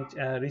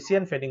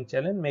Riccian fading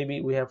channel.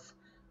 Maybe we have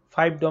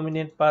 5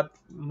 dominant path,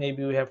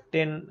 maybe we have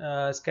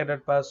 10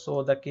 scattered paths,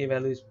 so the K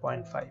value is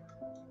 0.5.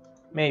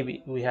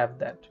 Maybe we have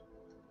that.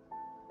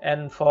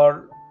 And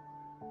for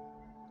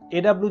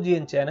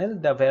AWGN channel,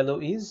 the value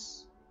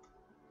is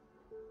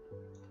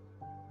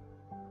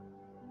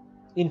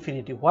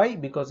infinity. Why?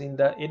 Because in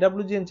the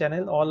AWGN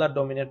channel all are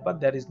dominant path,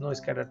 there is no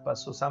scattered path,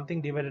 so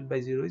something divided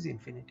by 0 is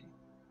infinity.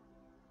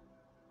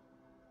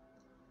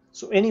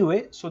 So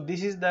anyway, so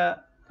this is the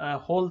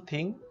whole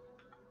thing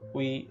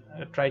we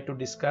try to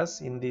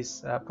discuss in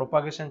this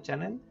propagation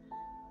channel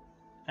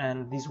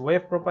and this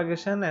wave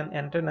propagation and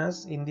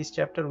antennas. In this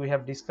chapter we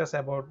have discussed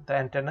about the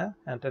antenna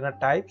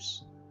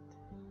types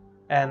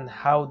and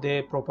how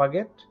they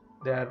propagate,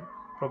 their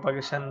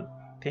propagation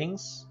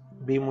things,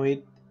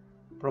 beamwidth,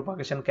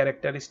 propagation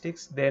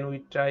characteristics. Then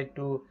we try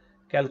to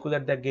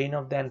calculate the gain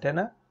of the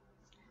antenna,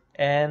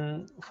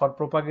 and for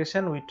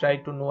propagation we try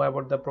to know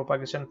about the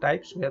propagation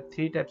types. We have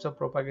 3 types of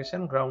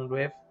propagation: ground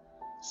wave,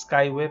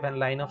 sky wave, and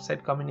line of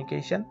sight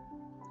communication.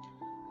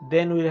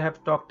 Then we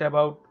have talked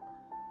about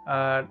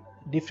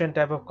different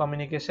type of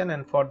communication,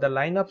 and for the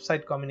line of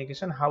sight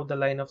communication, how the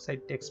line of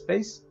sight takes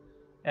place,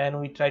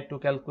 and we try to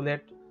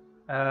calculate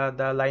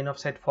the line of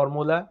sight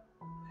formula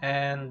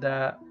and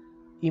the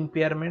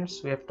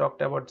impairments. We have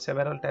talked about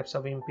several types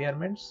of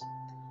impairments.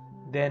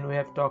 Then we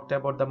have talked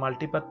about the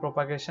multipath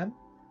propagation,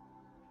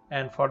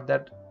 and for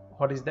that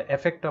what is the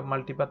effect of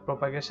multipath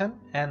propagation,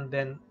 and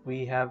then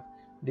we have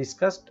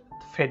discussed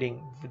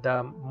fading,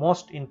 the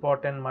most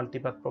important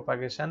multipath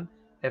propagation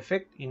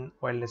effect in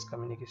wireless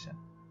communication.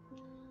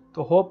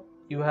 So hope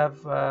you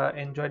have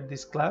enjoyed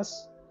this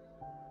class.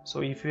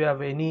 So if you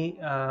have any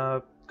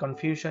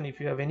confusion, if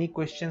you have any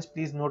questions,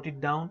 please note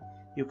it down.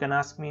 You can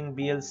ask me in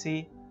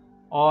BLC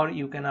or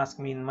you can ask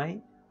me in my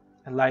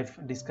live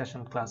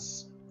discussion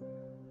class.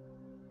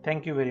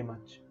 Thank you very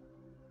much.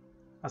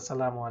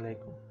 Assalamu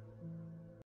alaikum.